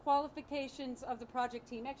involved, qualifications of the project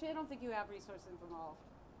team. Actually, I don't think you have resources involved.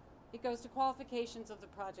 It goes to qualifications of the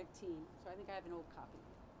project team. So I think I have an old copy.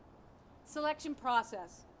 Selection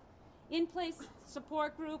process. In-place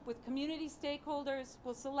support group with community stakeholders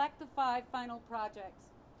will select the 5 final projects.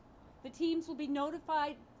 The teams will be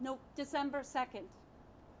notified December 2nd,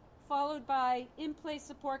 followed by in-place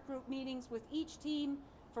support group meetings with each team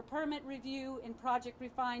for permit review and project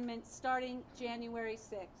refinement starting January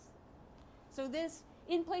 6th. So this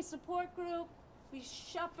in-place support group, we're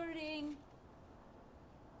shepherding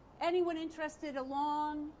anyone interested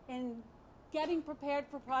along in getting prepared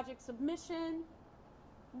for project submission.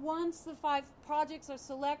 Once the 5 projects are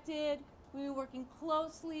selected, we'll be working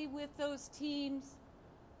closely with those teams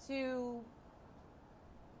to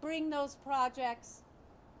bring those projects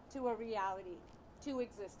to a reality, to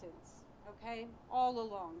existence, okay, all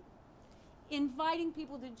along. Inviting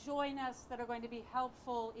people to join us that are going to be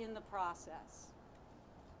helpful in the process.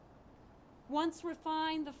 Once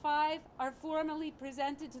refined, the 5 are formally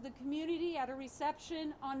presented to the community at a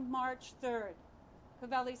reception on March 3rd.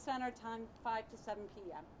 Covelli Center, time 5 to 7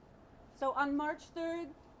 p.m. So on March 3rd,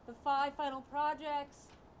 the 5 final projects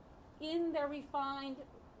in their refined,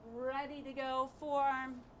 ready to go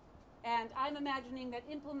form, and I'm imagining that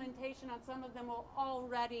implementation on some of them will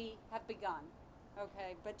already have begun.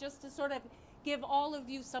 Okay, but just to sort of give all of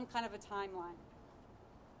you some kind of a timeline.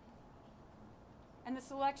 And the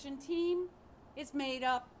selection team is made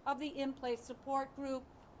up of the in-place support group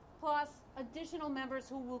plus additional members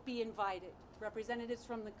who will be invited. Representatives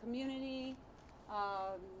from the community,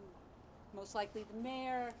 most likely the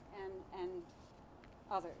mayor, and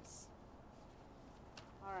others.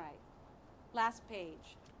 All right, last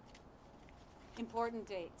page. Important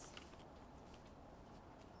dates.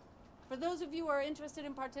 For those of you who are interested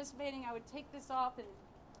in participating, I would take this off and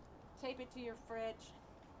tape it to your fridge.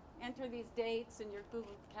 Enter these dates in your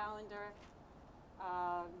Google Calendar.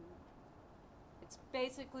 It's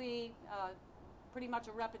basically pretty much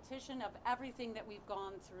a repetition of everything that we've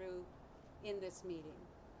gone through in this meeting.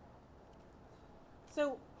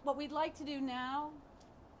 So what we'd like to do now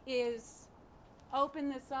is open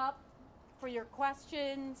this up for your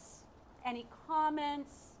questions, any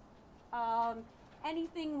comments,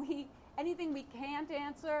 anything we can't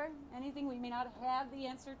answer, anything we may not have the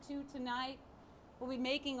answer to tonight. We'll be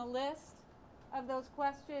making a list of those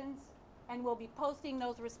questions, and we'll be posting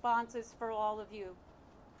those responses for all of you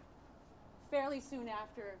fairly soon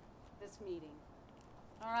after this meeting.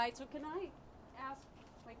 All right, so can I ask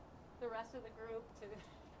the rest of the group to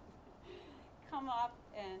come up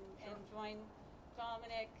and join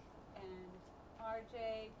Dominic and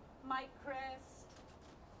RJ, Mike, Chris.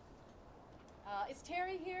 Is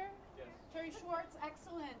Terry here? Yes. Terry Schwartz,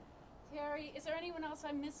 excellent. Terry, is there anyone else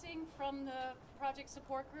I'm missing from the project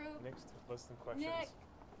support group? Nick's listing questions.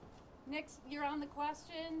 Nick, you're on the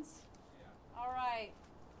questions? Yeah. All right.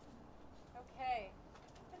 Okay.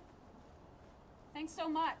 Thanks so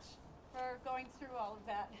much for going through all of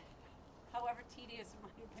that. However tedious it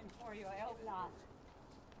might have been for you, I hope not.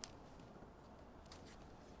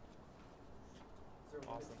 Is there a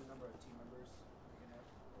limit Awesome. to the number of team members you can have?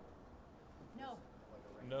 No. Like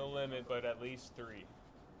a No range? limit, but at least 3,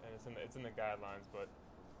 and it's in the guidelines. But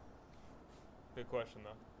good question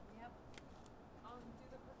though. Yep. Do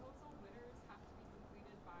the proposal winners have to be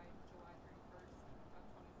completed by July 31st of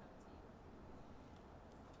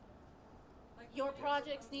 2017? Your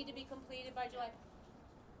projects need to be completed by July.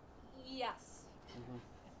 Yes.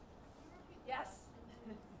 Yes.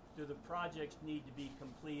 Do the projects need to be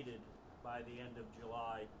completed by the end of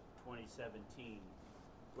July 2017?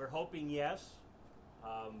 We're hoping yes.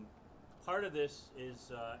 Part of this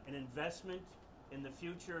is an investment in the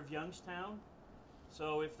future of Youngstown.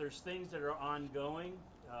 So if there's things that are ongoing,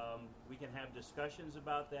 we can have discussions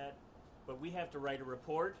about that. But we have to write a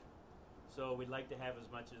report, so we'd like to have as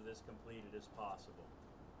much of this completed as possible.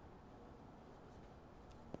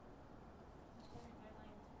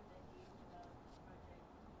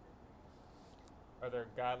 are there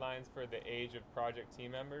guidelines for the age of project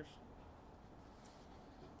team members?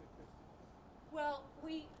 Well,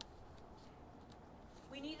 we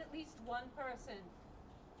need at least one person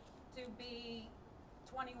to be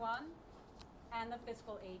 21 and the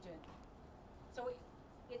fiscal agent. So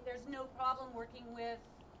there's no problem working with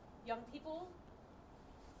young people,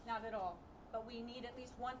 not at all. But we need at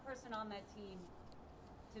least one person on that team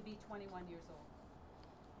to be 21 years old.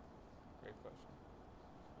 Great question.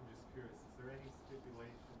 I'm just curious, is there any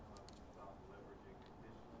stipulation about leveraging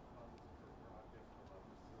additional funds per project from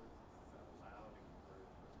other sources? Is that allowed,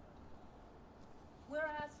 encouraged, or not?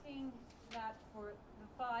 We're asking that for the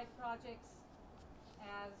 5 projects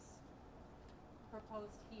as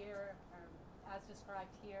proposed here, or as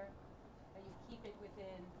described here, that you keep it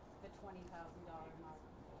within the $20,000 mark.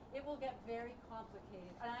 It will get very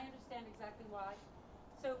complicated, and I understand exactly why.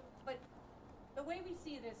 So, but the way we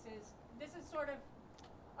see this is sort of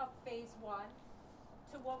a phase 1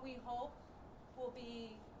 to what we hope will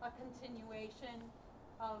be a continuation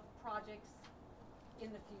of projects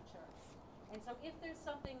in the future. And so if there's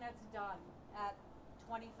something that's done at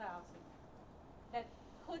 20,000 that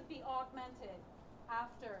could be augmented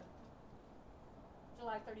after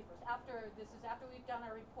July 31st, after we've done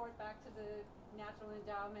our report back to the Natural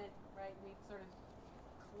Endowment, right? We've sort of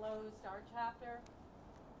closed our chapter.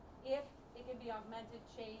 If it can be augmented,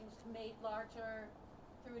 changed, made larger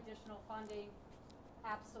through additional funding,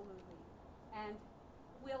 absolutely. And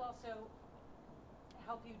we'll also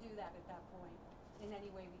help you do that at that point in any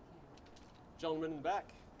way we can. Gentleman in the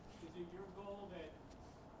back. Is it your goal that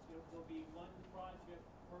there will be one project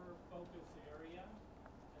per focus area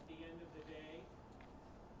at the end of the day?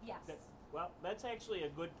 Yes. Well, that's actually a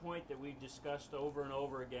good point that we've discussed over and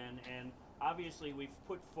over again, and obviously we've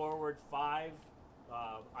put forward 5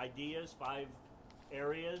 ideas, 5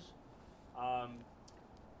 areas. On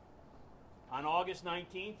August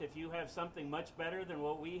 19th, if you have something much better than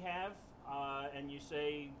what we have, and you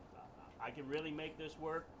say, I can really make this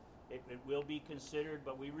work, it will be considered,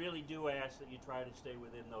 but we really do ask that you try to stay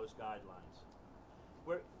within those guidelines.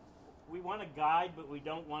 We want to guide, but we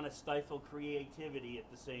don't want to stifle creativity at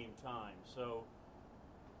the same time. So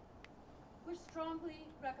we're strongly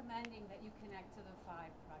recommending that you connect to the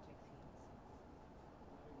 5 project teams.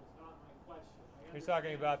 That was not my question. You're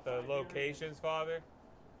talking about the locations, Father?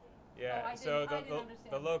 Yeah, I so didn't the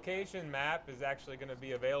understand. location map is actually going to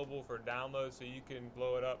be available for download, so you can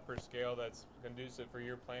blow it up per scale that's conducive for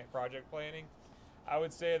your project planning. I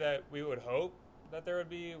would say that we would hope that there would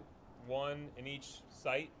be one in each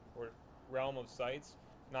site or realm of sites,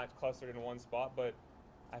 not clustered in one spot, but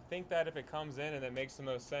I think that if it comes in and it makes the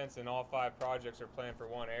most sense and all 5 projects are planned for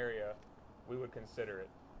one area, we would consider it.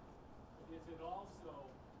 Is it also,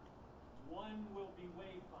 one will be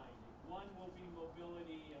wayfinding, one will be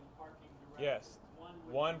mobility and parking directions? Yes,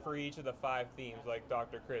 one for each of the 5 themes, like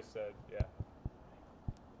Dr. Chris said. Yeah.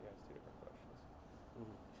 He has 2 different questions.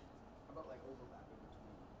 How about like overlapping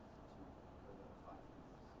between the 5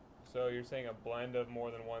 themes? So you're saying a blend of more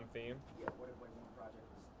than one theme? Yeah, what if like one project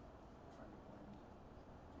was trying to blend 2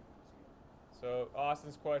 themes together? So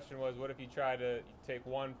Austin's question was, what if you try to take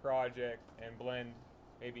one project and blend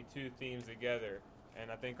maybe 2 themes together? And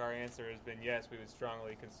I think our answer has been yes, we would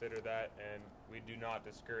strongly consider that, and we do not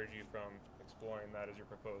discourage you from exploring that as your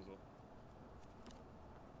proposal. At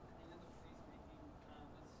the end of phase making,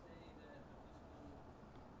 let's say that a physical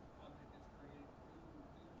project is created. Whose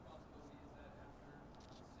responsibility is that after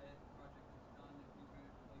said project is done? If you're going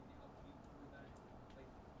to like the upkeep for that, like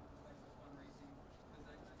besides the fundraising, does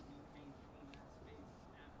that group maintain that space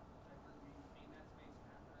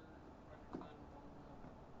after the project's done, or will the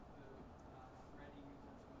ready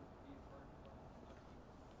users be a part of the upkeep?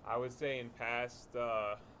 I would say in past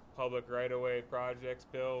public right-of-way projects,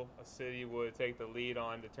 Bill, a city would take the lead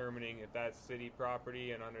on determining if that's city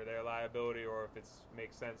property and under their liability, or if it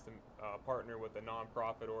makes sense to partner with a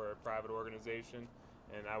nonprofit or a private organization.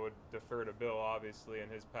 And I would defer to Bill, obviously,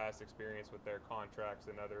 and his past experience with their contracts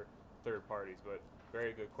and other third parties. But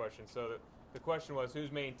very good question. So the question was,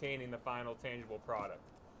 who's maintaining the final tangible product?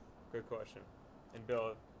 Good question. And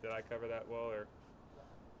Bill, did I cover that well, or?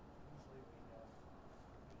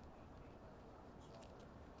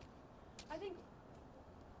 I think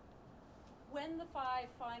when the 5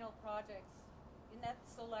 final projects in that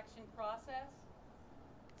selection process,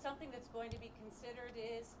 something that's going to be considered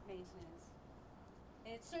is maintenance.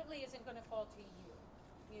 And it certainly isn't going to fall to you,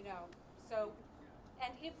 So,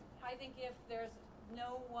 and I think if there's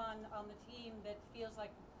no one on the team that feels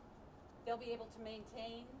like they'll be able to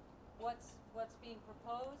maintain what's being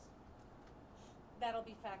proposed, that'll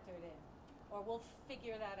be factored in. Or we'll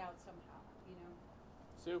figure that out somehow,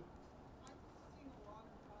 Sue? I've seen a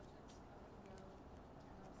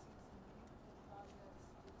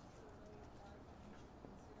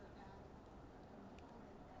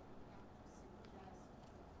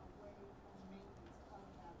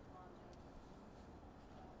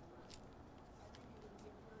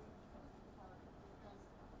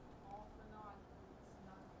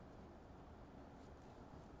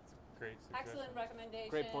great suggestion. Excellent recommendation.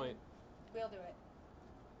 Great point. We'll do it.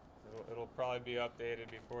 It'll probably be updated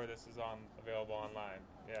before this is available online.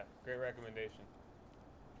 Yeah, great recommendation.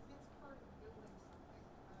 That's part of building something.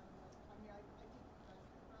 I mean, I think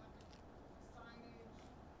traffic, signage,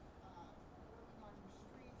 working on your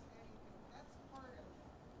streets, anything, that's part of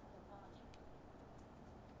the project.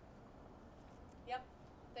 Yep.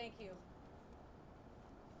 Thank you.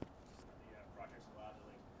 The project's allowed to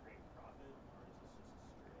like create profit, or is this just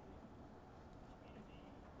a straight community?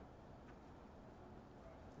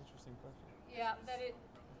 Interesting question. Yeah, that it.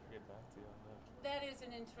 I'll get back to you on that. That is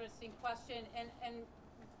an interesting question, and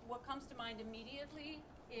what comes to mind immediately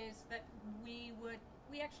is that we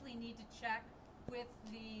actually need to check with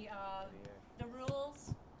the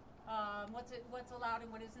rules, what's allowed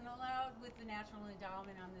and what isn't allowed with the National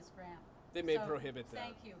Endowment on this grant. They may So, prohibit that.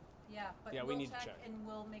 Thank you. Yeah, but Yeah, we we'll need to check. and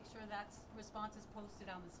we'll make sure that response is posted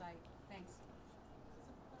on the site. Thanks.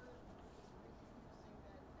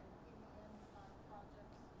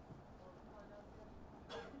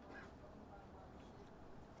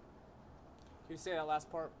 Can you say that last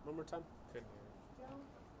part one more time? Couldn't hear it. Don't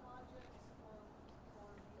projects or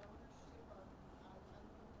the ownership of, I think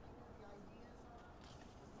the ideas are.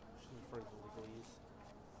 She's referring to legalese.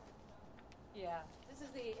 Yeah, this is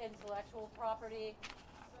the intellectual property.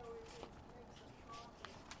 So if it makes a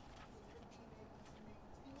profit, it could be able to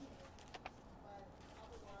maintain it, but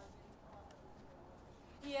otherwise any profit would be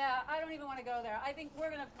ownership. Yeah, I don't even want to go there. I think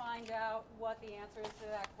we're going to find out what the answer is to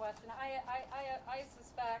that question. I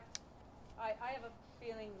suspect, I have a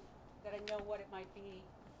feeling that I know what it might be,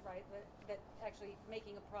 right? That actually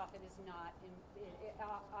making a profit is not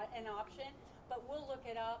an option, but we'll look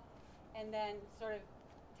it up and then sort of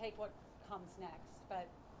take what comes next. But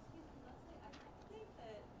Excuse me, Leslie, I think that there's a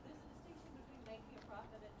distinction between making a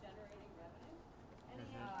profit and generating revenue. Any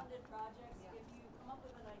funded projects, if you come up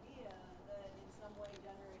with an idea that in some way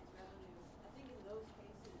generates revenue, I think in those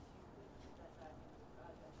cases you could put that back into the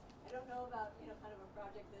project. I don't know about, kind of a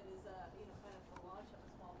project that is, kind of the launch of a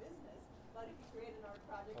small business, but if you create an art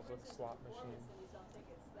project, for Public instance, slot performance machine. and you sell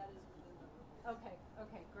tickets, that is within the rules.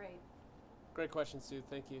 okay, great. Great question, Sue.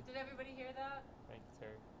 Thank you. Did everybody hear that? Thank you,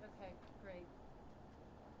 Terry. Okay, great.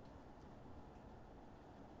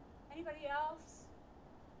 Anybody else?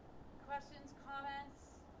 Questions,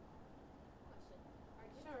 comments? Question. Are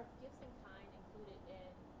Sure. gifts in kind included in,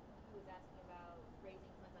 he was asking about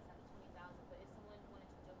raising funds outside the 20,000, but if someone wanted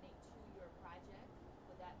to donate to your project,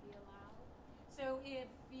 would that be allowed? So if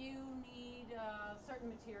you need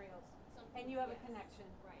certain materials and you have a connection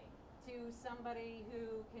to somebody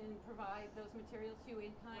who can provide those materials to you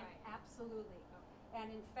in kind, absolutely. And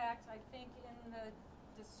in fact, I think in the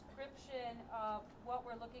description of what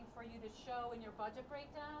we're looking for you to show in your budget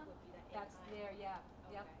breakdown, that's there, yeah.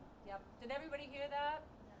 Yep. Did everybody hear that?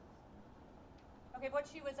 Okay, what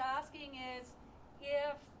she was asking is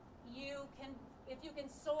if you can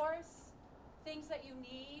source things that you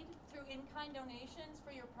need through in-kind donations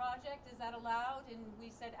for your project, is that allowed? And we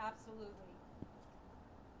said absolutely.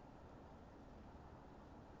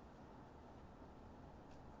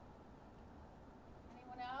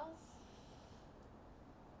 Anyone else?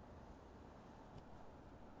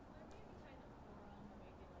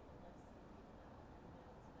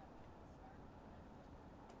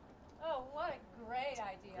 Oh, what a great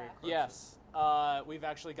idea. Yes. We've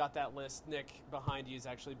actually got that list. Nick behind you has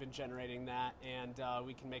actually been generating that, and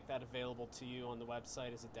we can make that available to you on the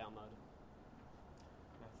website as a download.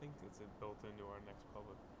 I think it's built into our next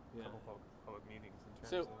couple public meetings in terms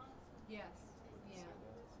So- of. Yes. what you Yeah. said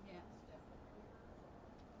as. Yes.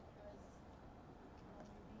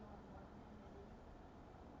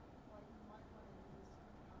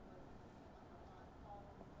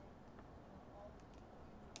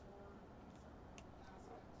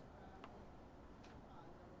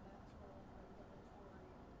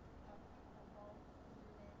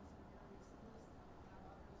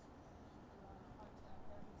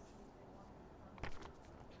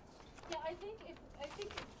 Yeah, I think if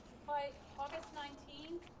by August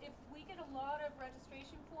 19th, if we get a lot of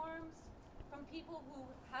registration forms from people who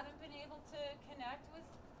haven't been able to connect with,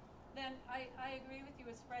 then I agree with you.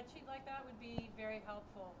 A spreadsheet like that would be very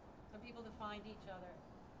helpful for people to find each other,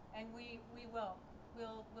 and we will.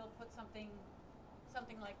 We'll put something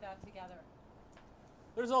like that together.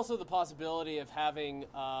 There's also the possibility of having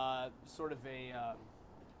sort of a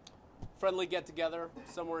friendly get-together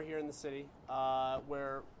somewhere here in the city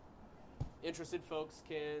where interested folks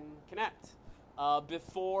can connect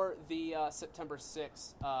before the September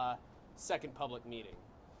 6th second public meeting.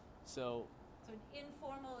 So So an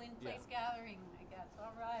informal in-place gathering, I guess.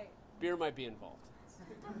 All right. beer might be involved.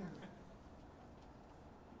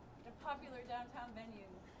 popular downtown venue.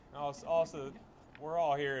 Also, we're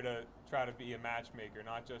all here to try to be a matchmaker,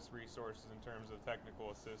 not just resources in terms of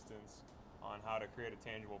technical assistance on how to create a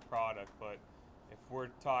tangible product, but if we're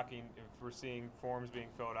seeing forms being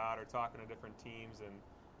filled out or talking to different teams and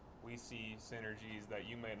we see synergies that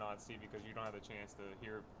you may not see because you don't have the chance to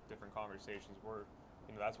hear different conversations,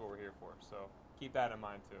 that's what we're here for. So keep that in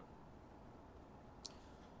mind too.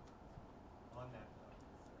 On that note, is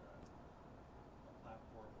there a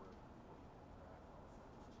platform where people can interact also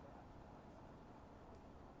with chat?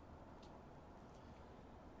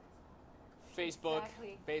 Facebook,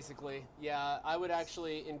 Exactly. basically. Yeah, I would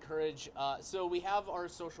actually encourage. So we have our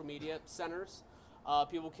social media centers.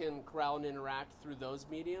 People can corral and interact through those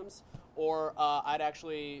mediums, or I'd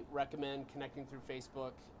actually recommend connecting through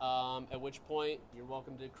Facebook. At which point you're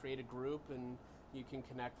welcome to create a group and you can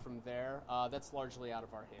connect from there. That's largely out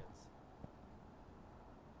of our hands.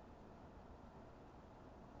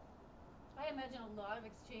 I imagine a lot of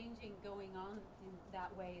exchanging going on in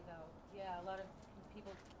that way, though. Yeah, a lot of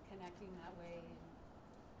people connecting that way.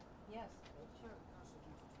 Yes, sure.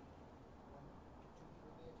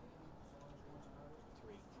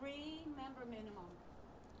 Three member minimum.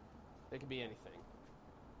 They could be anything.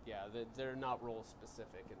 Yeah, they're not role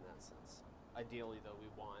specific in that sense. Ideally, though, we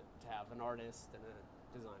want to have an artist and a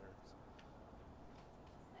designer. Just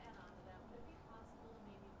to add on to that, would it be possible to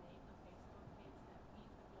maybe make a Facebook page that we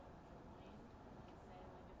could go and join, and say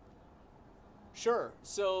like if we're looking for someone? Sure.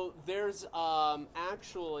 So there's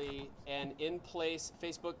actually an in-place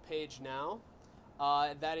Facebook page now.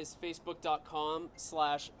 That is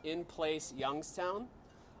facebook.com/inplaceyoungstown.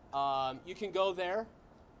 You can go there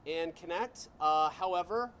and connect.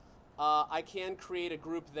 However, I can create a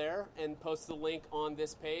group there and post the link on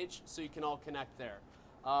this page so you can all connect there.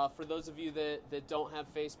 For those of you that don't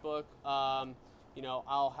have Facebook, I'll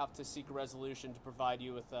have to seek a resolution to provide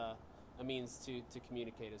you with a means to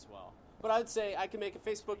communicate as well. But I would say I can make a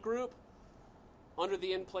Facebook group under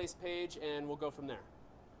the in-place page and we'll go from there.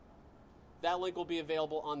 That link will be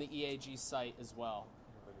available on the EAG site as well.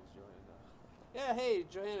 Yeah, hey,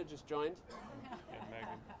 Johanna just joined. And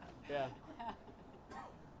Megan. Yeah.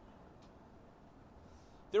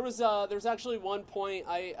 There's actually one point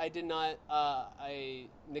I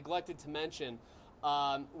neglected to mention.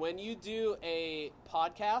 When you do a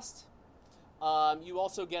podcast, you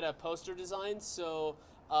also get a poster design. So,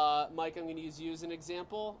 Mike, I'm going to use you as an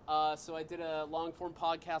example. So I did a long-form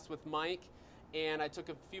podcast with Mike, and I took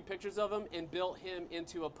a few pictures of him and built him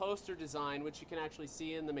into a poster design, which you can actually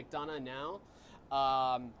see in the McDonough now.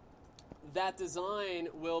 That design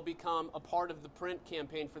will become a part of the print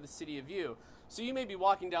campaign for the City of U. So you may be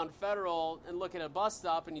walking down Federal and look at a bus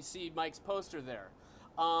stop and you see Mike's poster there.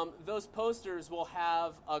 Those posters will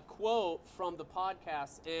have a quote from the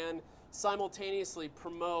podcast and simultaneously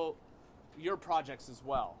promote your projects as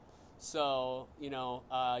well. So,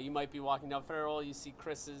 you might be walking down Federal, you see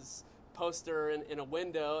Chris's poster in a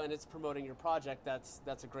window and it's promoting your project.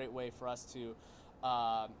 That's a great way for us to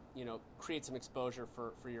create some exposure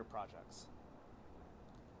for your projects.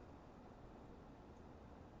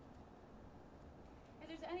 If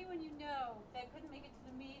there's anyone you know that couldn't make it to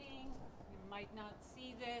the meeting, you might not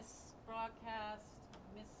see this broadcast,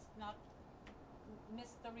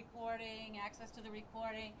 miss the recording, access to the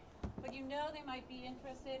recording, but you know they might be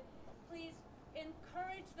interested, please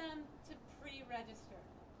encourage them to pre-register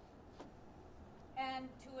and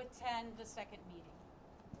to attend the second meeting.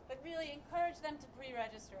 But really encourage them to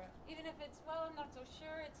pre-register. Even if it's, I'm not so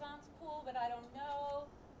sure, it sounds cool, but I don't know.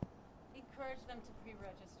 Encourage them to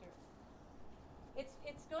pre-register.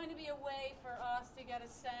 It's going to be a way for us to get a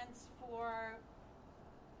sense for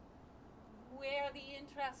where the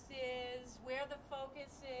interest is, where the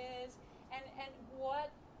focus is, and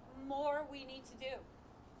what more we need to do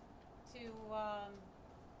to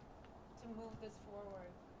move this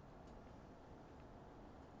forward.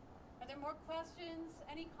 Are there more questions?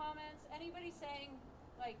 Any comments? Anybody saying,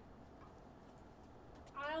 I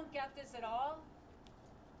don't get this at all?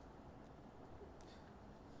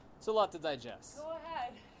 It's a lot to digest. Go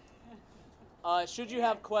ahead. Should you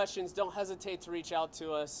have questions, don't hesitate to reach out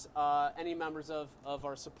to us, any members of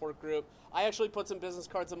our support group. I actually put some business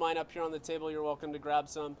cards of mine up here on the table. You're welcome to grab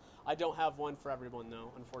some. I don't have one for everyone,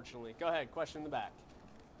 though, unfortunately. Go ahead. Question in the back.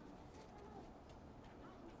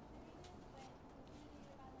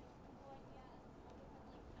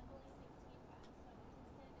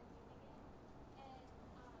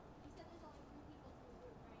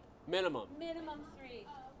 Minimum. Minimum 3.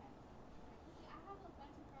 Oh, okay. See, I have a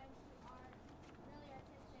bunch of friends who are really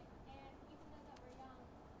artistic, and even though that we're young,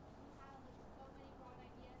 we have so many broad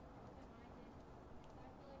ideas and we're open-minded, so I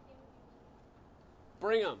feel like they would be really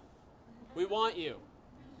Bring them. We want you.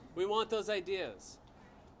 We want those ideas.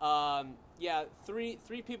 Yeah, three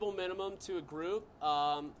people minimum to a group.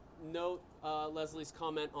 Note Leslie's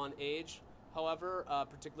comment on age, however,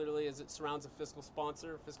 particularly as it surrounds a fiscal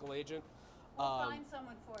sponsor, fiscal agent. We'll find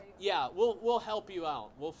someone for you. Yeah, we'll help you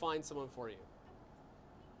out. We'll find someone for you.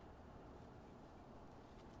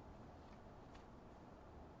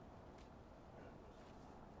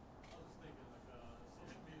 I was just thinking, like,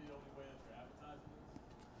 social media, the only way that you're advertising this?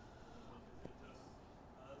 Is it just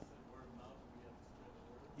us and word of mouth, and we have to spread the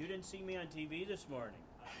word? You didn't see me on TV this morning.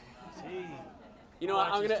 See? You know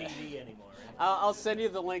what? I'm Watches gonna. TV anymore. I'll send you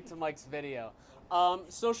the link to Mike's video.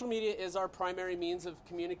 Social media is our primary means of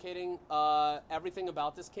communicating everything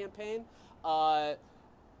about this campaign.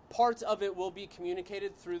 Parts of it will be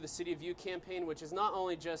communicated through the City of U campaign, which is not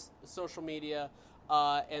only just social media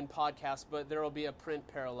and podcasts, but there will be a print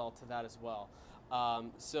parallel to that as well.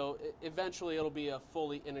 So eventually it'll be a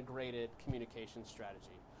fully integrated communication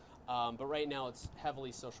strategy. But right now it's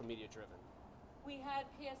heavily social media driven. We had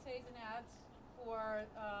PSAs and ads for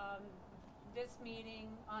this meeting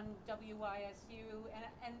on WYSU,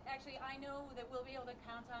 and actually I know that we'll be able to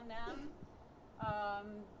count on them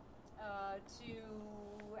to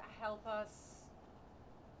help us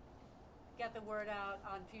get the word out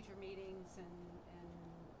on future meetings and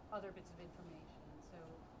other bits of information. So,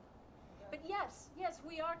 but yes,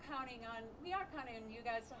 we are counting on you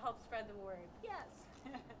guys to help spread the word. Yes.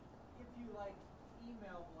 If you like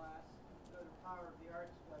email blasts, you can go to Power of the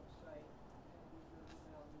Arts website and use your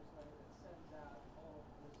email newsletter that sends out all of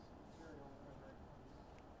this material whenever it comes.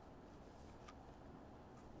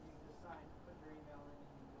 You can assign, put your email in,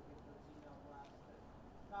 and you'll get those email blasts that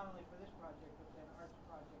not only for this project, but then arts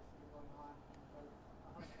projects that are going on in both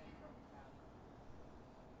Hunt and Trumbull County.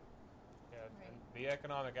 Yeah, and the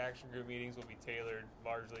Economic Action Group meetings will be tailored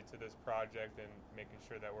largely to this project and making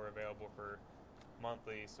sure that we're available for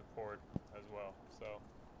monthly support as well. So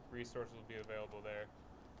resources will be available there.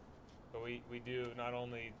 But we do not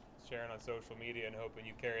only sharing on social media and hoping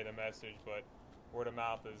you carry the message, but word of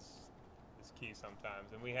mouth is key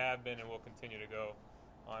sometimes. And we have been and will continue to go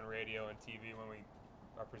on radio and TV when we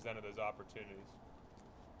are presented those opportunities.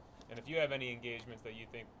 And if you have any engagements that you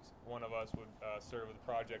think one of us would serve the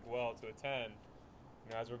project well to attend,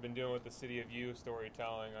 as we've been doing with the City of U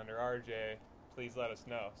storytelling under RJ, please let us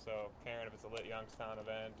know. So Karen, if it's a Lit Youngstown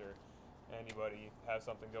event or anybody has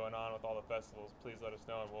something going on with all the festivals, please let us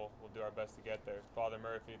know and we'll do our best to get there. Father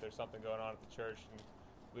Murphy, if there's something going on at the church and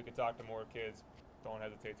we can talk to more kids, don't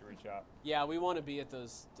hesitate to reach out. Yeah, we want to be at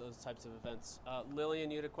those types of events.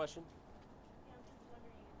 Lillian, you had a question?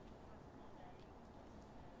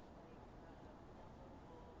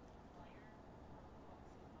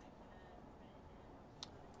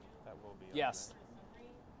 That will be on Yes.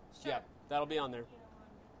 Sure. Yeah, that'll be on there.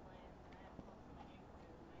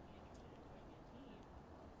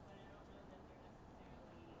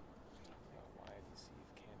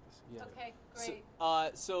 Yeah. Okay, great.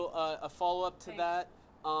 So a follow-up to that,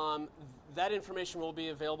 that information will be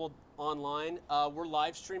available online. We're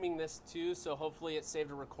live streaming this too, so hopefully it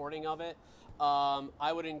saved a recording of it.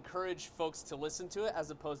 I would encourage folks to listen to it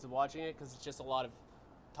as opposed to watching it because it's just a lot of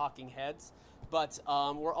talking heads. But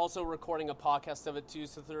we're also recording a podcast of it too,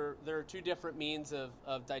 so there are two different means of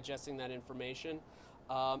digesting that information.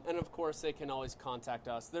 And of course, they can always contact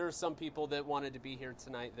us. There are some people that wanted to be here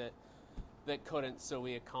tonight that couldn't, so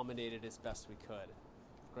we accommodated as best we could.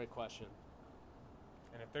 Great question.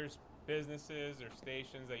 And if there's businesses or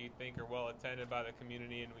stations that you think are well attended by the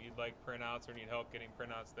community and you'd like printouts or need help getting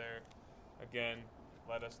printouts there, again,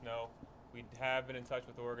 let us know. We have been in touch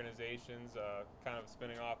with organizations, kind of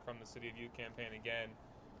spinning off from the City of U campaign again.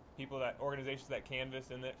 Organizations that canvass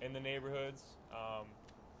in the neighborhoods,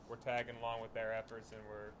 we're tagging along with their efforts, and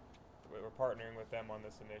we're partnering with them on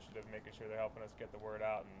this initiative, making sure they're helping us get the word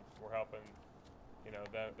out, and we're helping,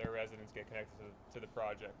 their residents get connected to the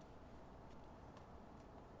project.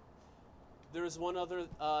 There is one other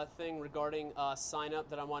thing regarding sign up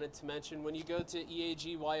that I wanted to mention. When you go to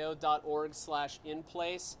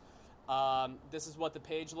eagyo.org/inplace, this is what the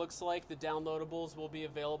page looks like. The downloadables will be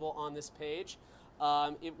available on this page.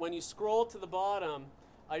 When you scroll to the bottom,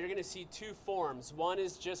 you're going to see two forms. One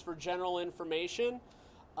is just for general information,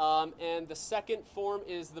 and the second form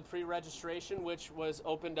is the pre-registration, which was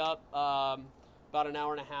opened up about an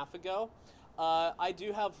hour and a half ago. I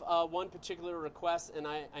do have one particular request, and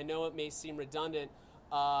I know it may seem redundant.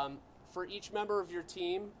 For each member of your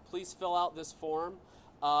team, please fill out this form,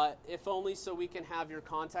 if only so we can have your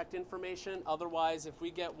contact information. Otherwise, if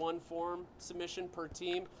we get one form submission per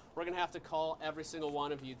team, we're going to have to call every single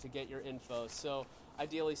one of you to get your info. So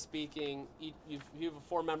ideally speaking, you have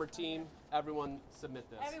a 4-member team. Everyone submit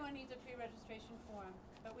this. Everyone needs a pre-registration form,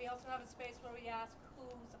 but we also have a space where we ask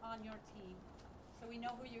who's on your team, so we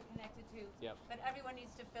know who you're connected to. Yep. But everyone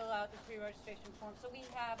needs to fill out the pre-registration form, so we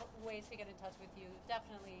have ways to get in touch with you.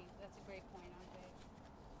 Definitely, that's a great point, RJ.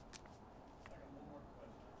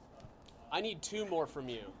 I need 2 more from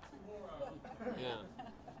you. Yeah.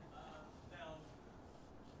 Now,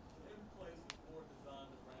 the in-place is more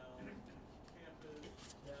designed around campus,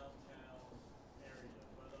 downtown area,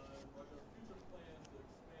 but are there future plans to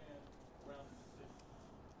expand around the city?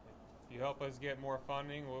 If you help us get more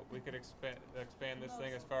funding, we could expand this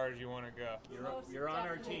thing as far as you want to go. You're on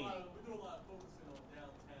our team. We do a lot of focusing on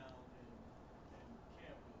downtown and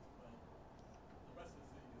campus, but the rest of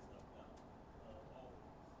the city is left out. Always.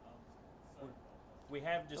 I'm concerned about that. We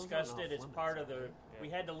have Those discussed aren't it. It's off part of limits, the. We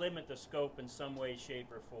had to limit the scope in some way,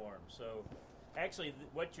 shape, or form. So, actually,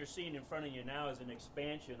 what you're seeing in front of you now is an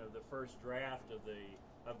expansion of the first draft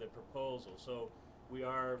of the proposal. So, we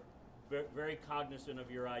are very cognizant of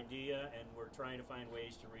your idea, and we're trying to find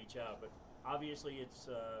ways to reach out. But obviously,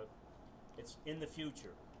 it's in the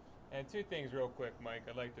future. And 2 things real quick, Mike,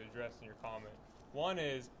 I'd like to address in your comment. One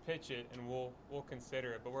is pitch it, and we'll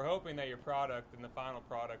consider it. But we're hoping that your product and the final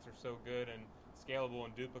products are so good and scalable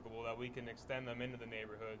and duplicable that we can extend them into the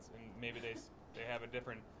neighborhoods, and maybe they have a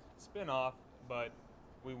different spin-off, but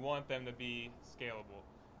we want them to be scalable.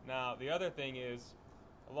 Now, the other thing is,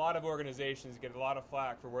 a lot of organizations get a lot of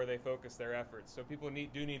flack for where they focus their efforts. So people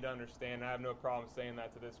do need to understand, and I have no problem saying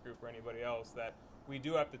that to this group or anybody else, that we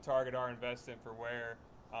do have to target our investment for where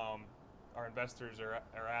our investors are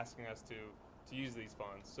asking us to use these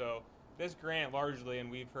funds. So this grant largely, and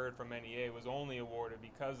we've heard from NEA, was only awarded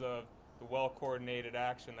because of the well-coordinated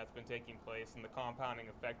action that's been taking place and the compounding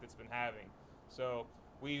effect it's been having. So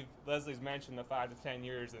Leslie's mentioned the 5 to 10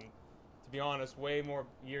 years, and to be honest,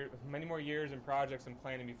 many more years and projects and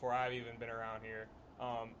planning before I've even been around here,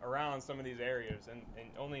 around some of these areas, and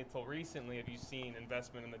only until recently have you seen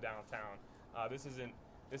investment in the downtown. This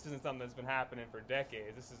isn't something that's been happening for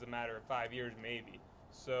decades. This is a matter of 5 years maybe.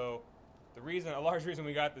 So a large reason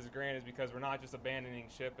we got this grant is because we're not just abandoning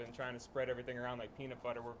ship and trying to spread everything around like peanut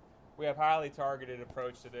butter. We have highly targeted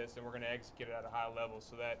approach to this, and we're going to execute it at a high level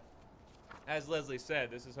so that, as Leslie said,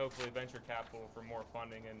 this is hopefully venture capital for more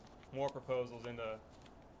funding and more proposals into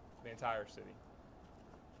the entire city.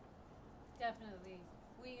 Definitely.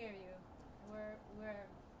 We hear you. We're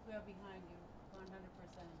behind you 100%.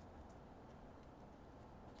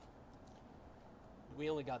 We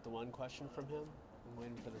only got the 1 question from him. I'm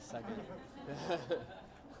waiting for the second.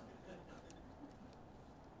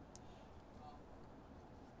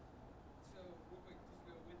 So, real quick, just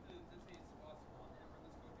go with the designated spots on this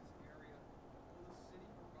focus area. Will the city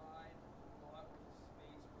provide a lot or the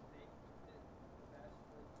space where they can fit the best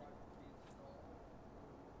for the project to be installed?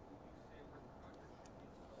 Or will you say where the project should be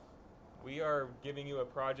installed? We are giving you a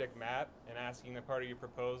project map and asking the part of your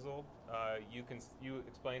proposal. You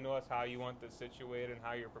explain to us how you want this situated and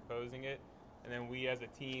how you're proposing it, and then we as a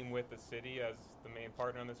team with the city as the main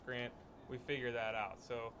partner on this grant, we figure that out.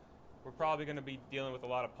 So we're probably going to be dealing with a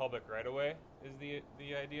lot of public right away is the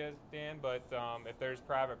idea, Dan, but if there's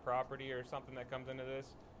private property or something that comes into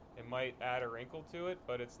this, it might add a wrinkle to it,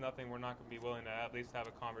 but it's nothing we're not going to be willing to at least have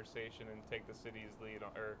a conversation and take the city's lead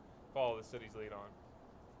on, or follow the city's lead on.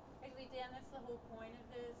 Actually, Dan, that's the whole point of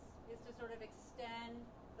this, is to sort of extend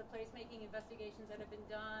the placemaking investigations that have been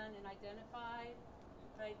done and identified,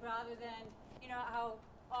 right? Rather than, how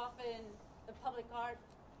often the public art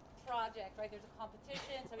project, right? There's a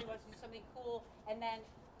competition, somebody wants to do something cool, and then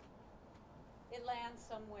it lands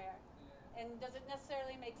somewhere. And does it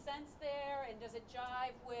necessarily make sense there? And does it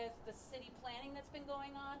jive with the city planning that's been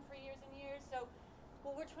going on for years and years? So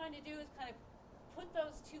what we're trying to do is kind of put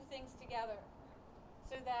those 2 things together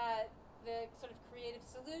so that the sort of creative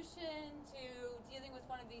solution to dealing with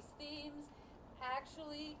one of these themes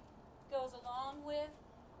actually goes along with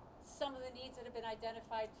some of the needs that have been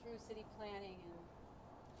identified through city planning. And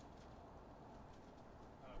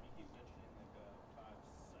you keep mentioning 5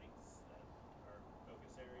 sites that are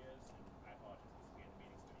focus areas, and I apologize if this is the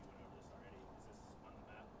meetings, but you went over this already. Is this on the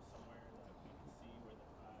map somewhere that we can see where the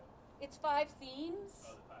 5? It's 5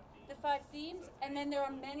 themes. Oh, the 5 themes. The 5 themes, and then there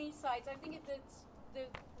are many sites. I think it's the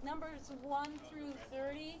numbers 1 through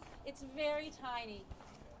 30. It's very tiny,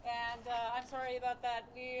 and I'm sorry about that.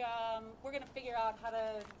 We're going to figure out how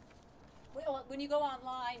to. Well, when you go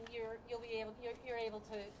online, you're able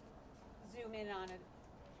to zoom in on it.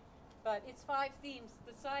 But it's 5 themes.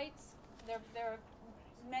 The sites, there are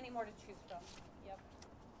many more to choose from. Yep.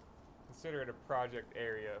 Consider it a project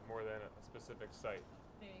area more than a specific site.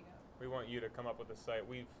 There you go. we want you to come up with a site.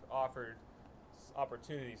 We've offered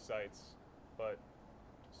opportunity sites, but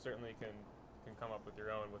certainly can come up with your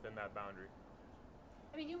own within that boundary.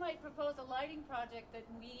 I mean, you might propose a lighting project that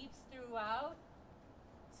weaves throughout.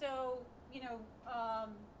 So,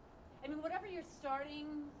 I mean, whatever you're starting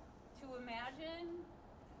to imagine,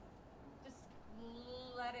 just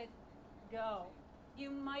let it go. You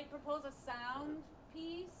might propose a sound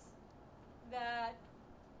piece that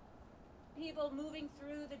people moving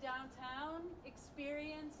through the downtown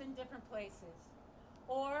experience in different places.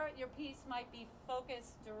 Or your piece might be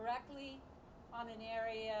focused directly on an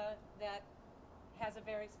area that has a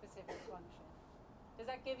very specific function. Does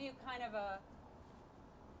that give you kind of a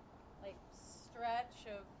stretch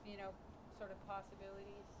of, sort of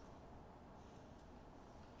possibilities?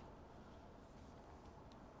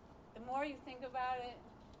 The more you think about it,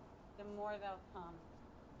 the more they'll come.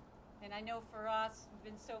 And I know for us, we've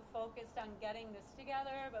been so focused on getting this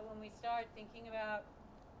together, but when we start thinking about,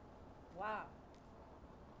 wow,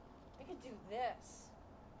 I could do this.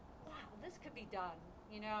 Wow, this could be done,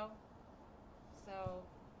 So.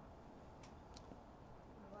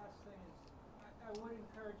 The last thing is, I would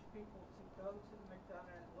encourage people to go to the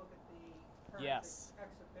McDonough and look at the current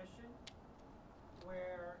exhibition,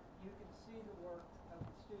 where you can see the work of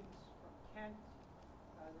the students from Kent,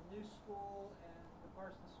 the New School, and the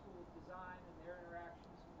Parsons School of Design, and their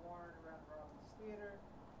interactions in Warren around Robbins Theater.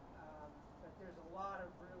 But there's a lot of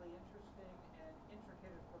really interesting and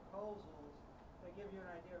intricate proposals that give you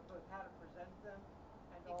an idea of both how to present them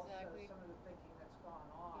and also some of the thinking that's gone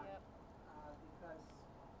on. Yep. Because,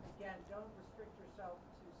 again, don't restrict yourself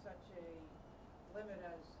to such a limit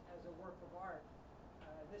as a work of art.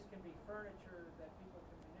 This can be furniture that people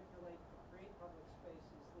can manipulate to create public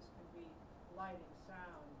spaces. This can be lighting,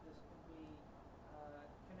 sound. This can be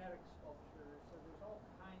kinetic sculpture. So there's all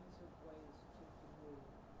kinds of ways to move.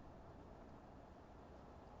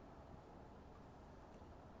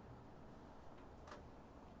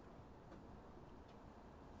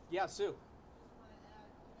 Yeah, Sue.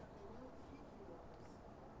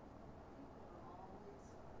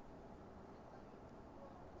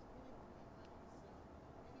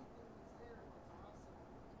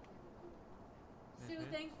 Sue,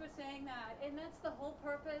 thanks for saying that. And that's the whole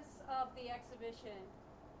purpose of the exhibition,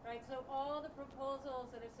 right? So all the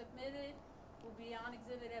proposals that are submitted will be on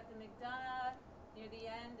exhibit at the McDonough near the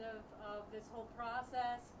end of this whole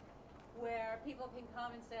process, where people can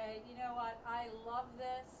come and say, you know what, I love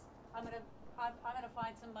this. I'm gonna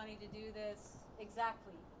find some money to do this.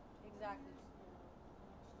 Exactly.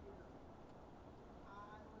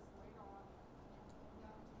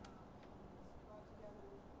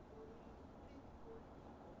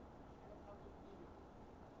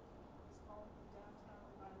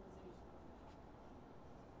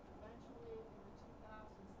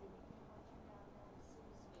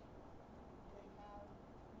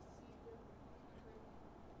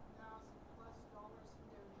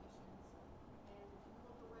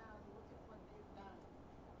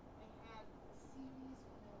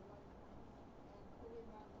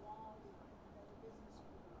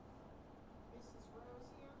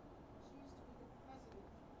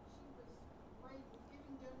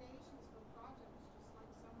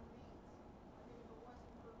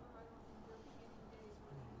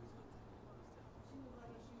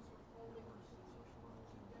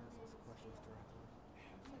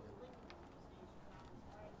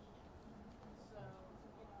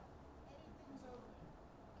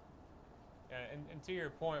 And to your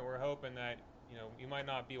point, we're hoping that you might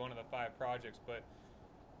not be one of the 5 projects, but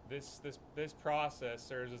this process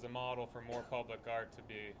serves as a model for more public art to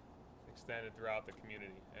be extended throughout the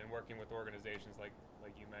community and working with organizations like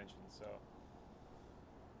you mentioned. So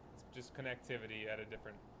it's just connectivity at a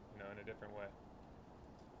different in a different way.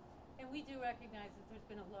 And we do recognize that there's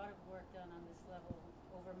been a lot of work done on this level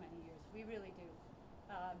over many years. We really do.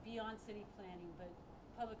 Beyond city planning, but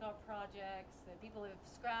public art projects that people have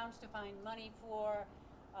scrounged to find money for,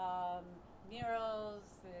 murals,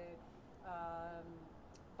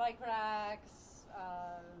 bike racks,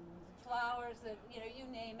 flowers, that you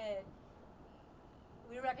name it.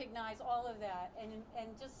 We recognize all of that and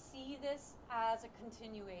just see this as a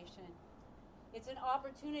continuation. It's an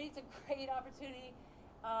opportunity, it's a great opportunity,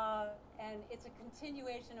 and it's a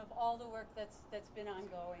continuation of all the work that's been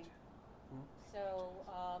ongoing. So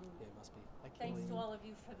it must be. Thanks to all of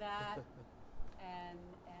you for that, and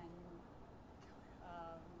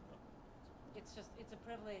it's a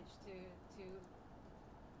privilege to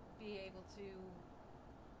be able to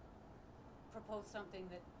propose something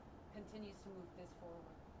that continues to move this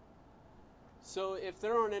forward. So if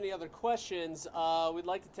there aren't any other questions, we'd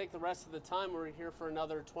like to take the rest of the time. We're here for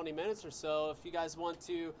another 20 minutes or so. If you guys want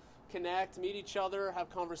to connect, meet each other, have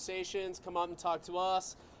conversations, come out and talk to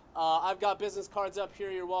us. I've got business cards up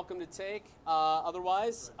here you're welcome to take.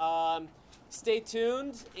 Otherwise, stay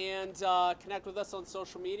tuned and connect with us on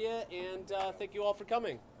social media. And thank you all for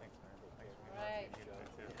coming. All right.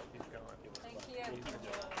 Thank you.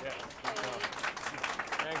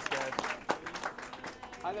 Thanks, guys.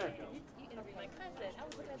 Hi there. You interviewed my cousin. I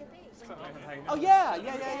was looking at the page. Oh, yeah.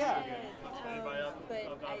 But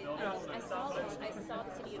I saw the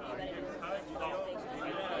city of you, but it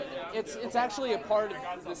was It's actually a part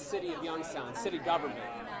of the city of Youngstown, city government.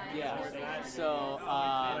 Yeah. So,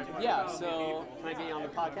 so can I get you on the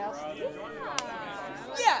podcast?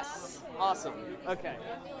 Yes! Awesome. Okay.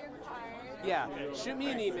 Yeah. Shoot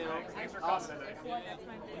me an email. Awesome.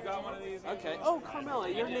 You got one of these? Okay. Oh, Carmela,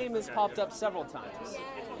 your name has popped up several times.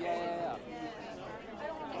 Yeah.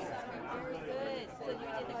 So you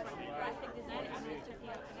did the graphic design. I'm going to check you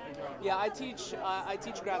out. Yeah, I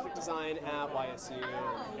teach graphic design at YSU.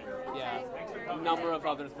 Yeah, a number of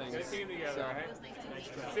other things. Good team together, So, right?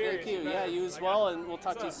 thank you. Yeah, you as well, and we'll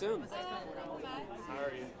talk to you soon. How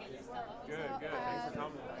are you? Good. Thanks for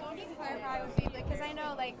coming. Can you clarify with me, because I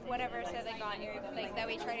know whatever said on your that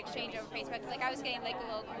we try to exchange over Facebook. I was getting a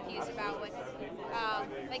little confused about what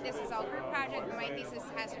this is all group project, but my thesis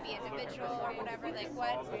has to be individual or whatever.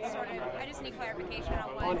 What sort of? I just need clarification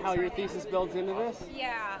on what. On how your thesis builds into this?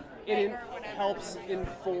 Yeah. It helps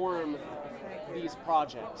inform these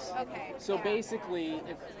projects. Okay. So basically,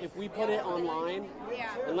 if we put it online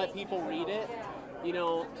and let people read it,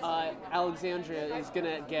 Alexandria is going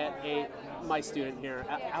to get my student here,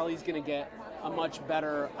 Allie's going to get a much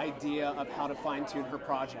better idea of how to fine-tune her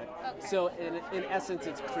project. Okay. So in essence,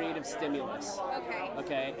 it's creative stimulus.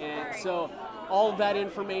 Okay. And so all of that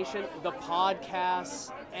information, the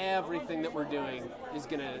podcasts, everything that we're doing is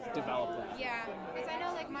going to develop that. Yeah, because I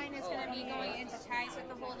know mine is going to be going into ties with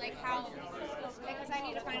the whole how, because I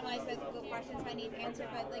need to finalize the questions I need answered,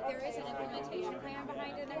 but there is an implementation plan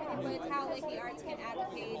behind it and everything, but it's how the arts can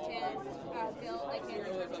advocate and build in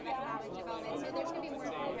terms of economic development. So there's going to be more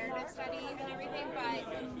comparative study and everything, but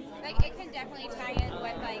it can definitely tie in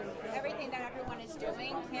with